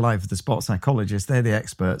normally do it for life, the sports psychologists, they're the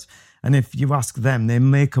experts. And if you ask them, they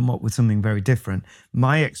may come up with something very different.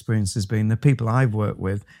 My experience has been the people I've worked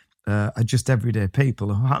with are just everyday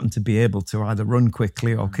people who happen to be able to either run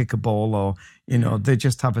quickly or kick a ball, or, they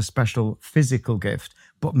just have a special physical gift.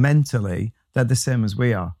 But mentally, they're the same as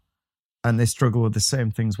we are. And they struggle with the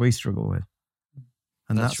same things we struggle with.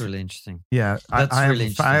 And that's really interesting. Yeah, I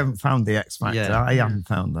haven't found the X factor. Yeah. I haven't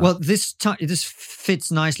found that. Well, this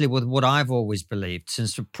fits nicely with what I've always believed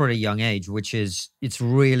since a pretty young age, which is it's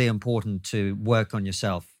really important to work on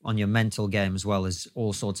yourself, on your mental game, as well as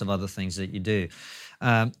all sorts of other things that you do.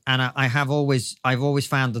 And I've always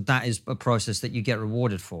found that is a process that you get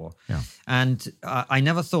rewarded for. Yeah. And I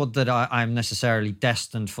never thought that I'm necessarily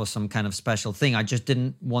destined for some kind of special thing. I just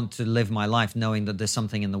didn't want to live my life knowing that there's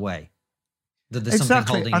something in the way. That there's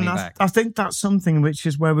something holding me back. I think that's something which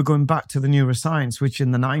is where we're going back to the neuroscience, which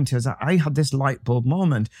in the 90s, I had this light bulb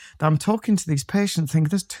moment that I'm talking to these patients thinking,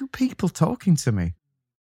 there's two people talking to me.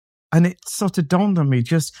 And it sort of dawned on me,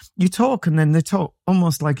 just you talk and then they talk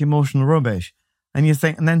almost like emotional rubbish. And you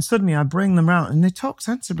think, and then suddenly I bring them around and they talk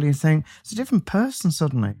sensibly and think, it's a different person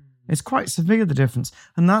suddenly. It's quite severe, the difference.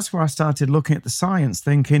 And that's where I started looking at the science,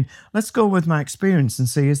 thinking, let's go with my experience and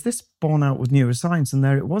see, is this borne out with neuroscience? And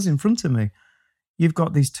there it was in front of me. You've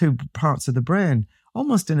got these two parts of the brain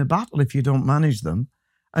almost in a battle if you don't manage them.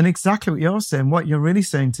 And exactly what you're saying, what you're really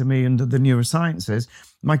saying to me under the neuroscience is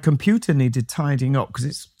my computer needed tidying up because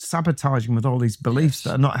it's sabotaging with all these beliefs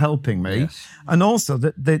that are not helping me. Yes. And also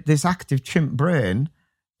that this active chimp brain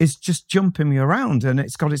is just jumping me around and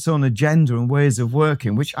it's got its own agenda and ways of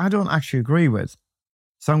working, which I don't actually agree with.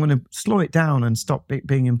 So I'm going to slow it down and stop it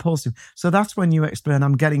being impulsive. So that's when you explain,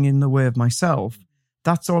 I'm getting in the way of myself.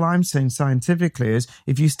 That's all I'm saying scientifically is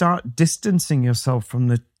if you start distancing yourself from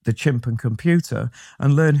the chimp and computer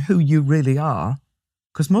and learn who you really are,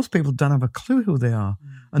 because most people don't have a clue who they are.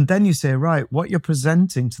 And then you say, right, what you're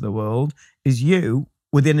presenting to the world is you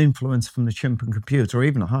with an influence from the chimp and computer or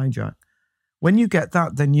even a hijack. When you get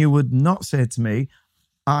that, then you would not say to me,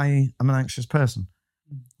 I am an anxious person.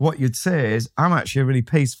 What you'd say is, I'm actually a really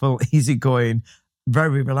peaceful, easygoing,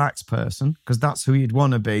 very relaxed person, because that's who you'd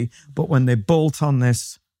want to be. But when they bolt on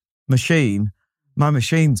this machine, my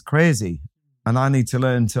machine's crazy, and I need to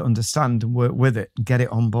learn to understand and work with it and get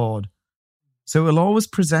it on board. So it will always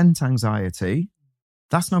present anxiety.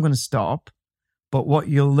 That's not going to stop. But what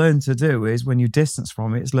you'll learn to do is, when you distance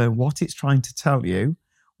from it, is learn what it's trying to tell you,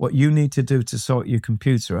 what you need to do to sort your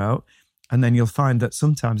computer out. And then you'll find that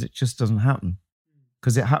sometimes it just doesn't happen.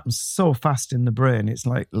 Because it happens so fast in the brain, it's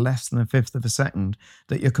like less than a fifth of a second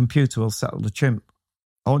that your computer will settle the chimp.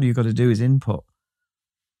 All you've got to do is input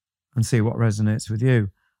and see what resonates with you.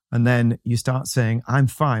 And then you start saying, I'm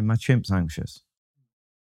fine, my chimp's anxious.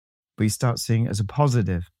 But you start seeing it as a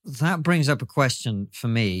positive. That brings up a question for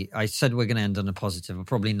me. I said we're going to end on a positive, or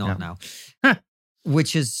probably not now.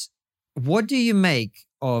 Which is, what do you make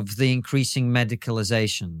of the increasing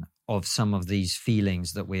medicalization of some of these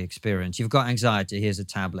feelings that we experience? You've got anxiety, here's a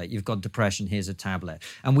tablet. You've got depression, here's a tablet.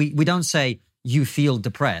 And we don't say you feel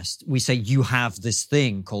depressed. We say you have this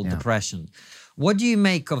thing called depression. What do you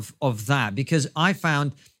make of that? Because I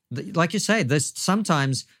found, like you say, there's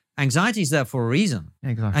sometimes anxiety is there for a reason.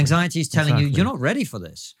 Exactly. Anxiety is telling you, you're not ready for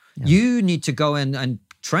this. Yeah. You need to go in and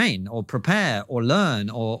train or prepare or learn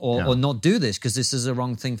or not do this because this is the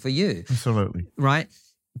wrong thing for you. Absolutely. Right?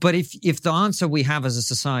 But if the answer we have as a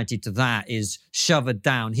society to that is shove it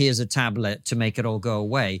down, here's a tablet to make it all go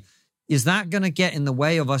away, is that going to get in the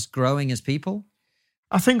way of us growing as people?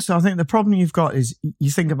 I think so. I think the problem you've got is,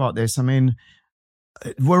 you think about this, I mean,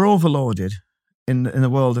 we're overloaded in the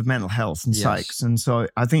world of mental health and psychs. And so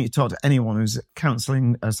I think you talk to anyone who's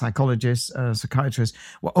counselling, a psychologist, a psychiatrist,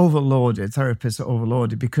 we're overloaded, therapists are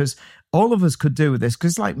overloaded, because all of us could do with this,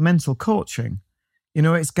 because it's like mental coaching. You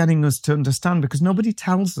know, it's getting us to understand, because nobody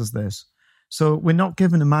tells us this. So we're not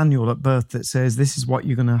given a manual at birth that says this is what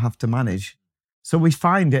you're going to have to manage. So we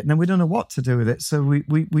find it and then we don't know what to do with it. So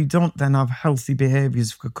we don't then have healthy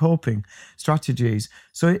behaviours for coping strategies.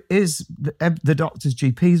 So it is, the doctors,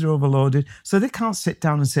 GPs are overloaded. So they can't sit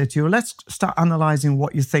down and say to you, let's start analysing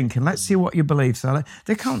what you're thinking. Let's see what your beliefs are.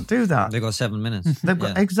 They can't do that. They've got 7 minutes. They've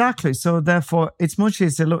got, exactly. So therefore, it's much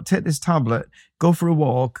easier, look, take this tablet, go for a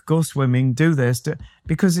walk, go swimming, do this,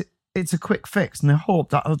 because it's a quick fix and they hope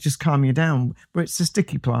that'll just calm you down. But it's a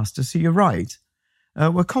sticky plaster. So you're right.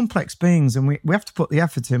 We're complex beings and we have to put the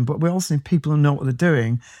effort in, but we also need people who know what they're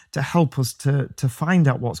doing to help us to find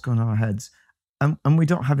out what's going on in our heads. And we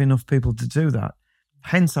don't have enough people to do that.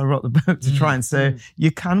 Hence, I wrote the book to try and say, you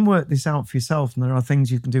can work this out for yourself and there are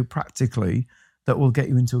things you can do practically that will get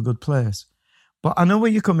you into a good place. But I know where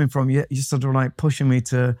you're coming from. You're sort of like pushing me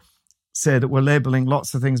to say that we're labelling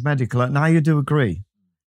lots of things medical. And now you do agree.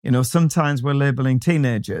 You know, sometimes we're labeling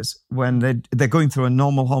teenagers when they're going through a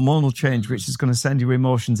normal hormonal change, which is going to send you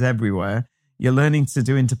emotions everywhere. You're learning to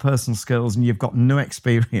do interpersonal skills and you've got no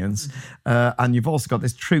experience. And you've also got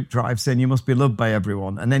this troop drive saying you must be loved by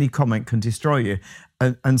everyone and any comment can destroy you.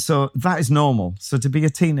 And so that is normal. So to be a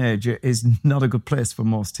teenager is not a good place for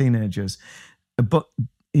most teenagers. But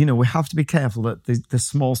you know, we have to be careful that the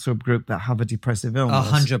small subgroup that have a depressive illness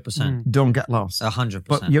 100% don't get lost. 100%.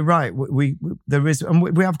 But you're right. There is, and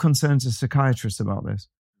we have concerns as psychiatrists about this,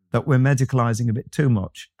 that we're medicalizing a bit too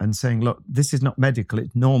much and saying, look, this is not medical,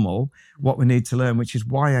 it's normal. What we need to learn, which is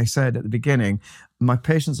why I said at the beginning, my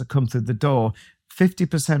patients that come through the door,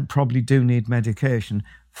 50% probably do need medication.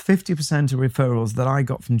 50% of referrals that I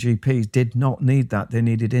got from GPs did not need that. They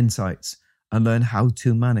needed insights and learn how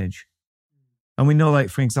to manage. And we know, like,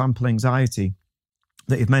 for example, anxiety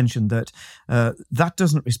that you've mentioned, that that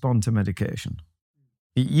doesn't respond to medication.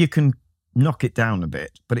 You can knock it down a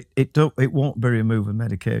bit, but it won't be removed with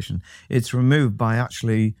medication. It's removed by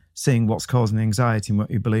actually seeing what's causing anxiety and what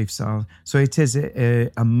your beliefs are. So it is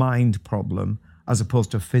a mind problem as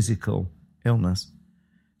opposed to a physical illness.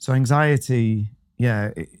 So anxiety,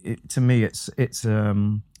 to me, it's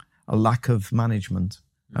a lack of management.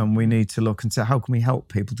 And we need to look and say, how can we help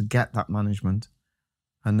people to get that management?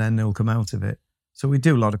 And then they'll come out of it. So we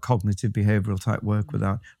do a lot of cognitive behavioural type work with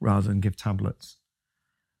that rather than give tablets.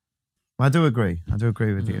 I do agree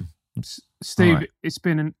with you. Steve, right. It's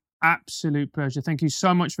been an Absolute pleasure. Thank you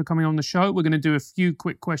so much for coming on the show. We're going to do a few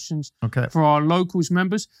quick questions Okay. for our locals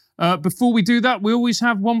members. Before we do that, we always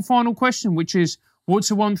have one final question, which is, what's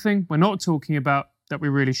the one thing we're not talking about that we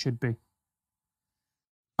really should be?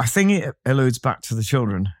 I think it alludes back to the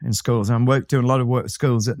children in schools. I'm doing a lot of work with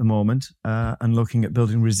schools at the moment and looking at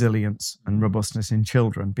building resilience and robustness in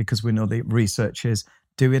children, because we know the research is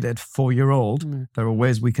do it at 4-year-old. There are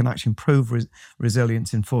ways we can actually improve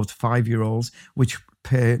resilience in 4 to 5-year-olds, which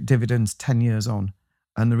pay dividends 10 years on.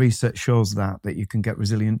 And the research shows that you can get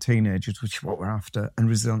resilient teenagers, which is what we're after, and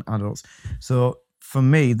resilient adults. So for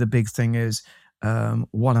me, the big thing is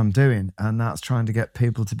what I'm doing, and that's trying to get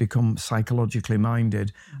people to become psychologically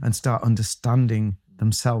minded and start understanding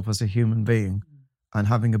themselves as a human being and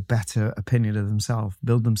having a better opinion of themselves,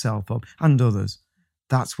 build themselves up and others.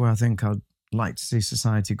 That's where I think I'd like to see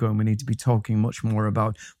society go, and we need to be talking much more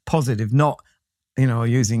about positive, not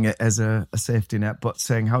using it as a safety net, but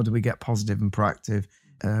saying how do we get positive and proactive,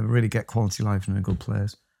 really get quality life in a good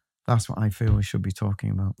place. That's what I feel we should be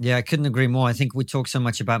talking about. Yeah, I couldn't agree more. I think we talk so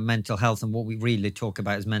much about mental health, and what we really talk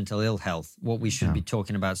about is mental ill health. What we should be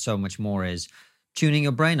talking about so much more is tuning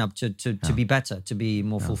your brain up to be better, to be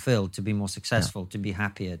more fulfilled, to be more successful, to be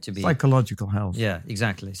happier, to be... Psychological health. Yeah,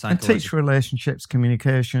 exactly. And teach relationships,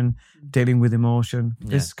 communication, dealing with emotion.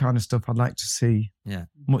 This kind of stuff I'd like to see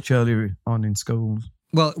much earlier on in schools.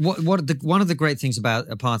 Well, one of the great things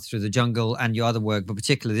about A Path Through the Jungle and your other work, but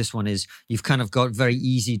particularly this one, is you've kind of got very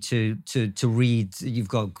easy to read. You've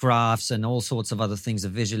got graphs and all sorts of other things that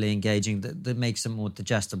are visually engaging that makes them more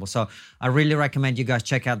digestible. So I really recommend you guys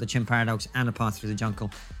check out The Chimp Paradox and A Path Through the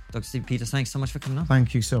Jungle. Dr. Steve Peters, thanks so much for coming on.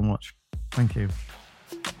 Thank you so much. Thank you.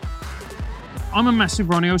 I'm a massive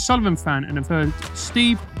Ronnie O'Sullivan fan, and I've heard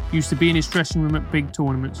Steve used to be in his dressing room at big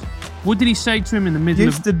tournaments. What did he say to him in the middle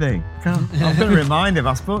of... didn't he? I'm going to remind him.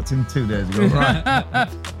 I spoke to him 2 days ago. Right.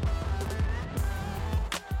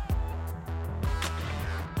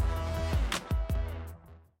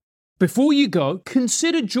 Before you go,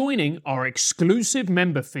 consider joining our exclusive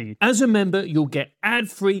member feed. As a member, you'll get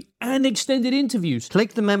ad-free and extended interviews.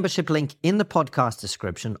 Click the membership link in the podcast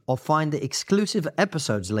description or find the exclusive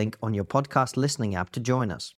episodes link on your podcast listening app to join us.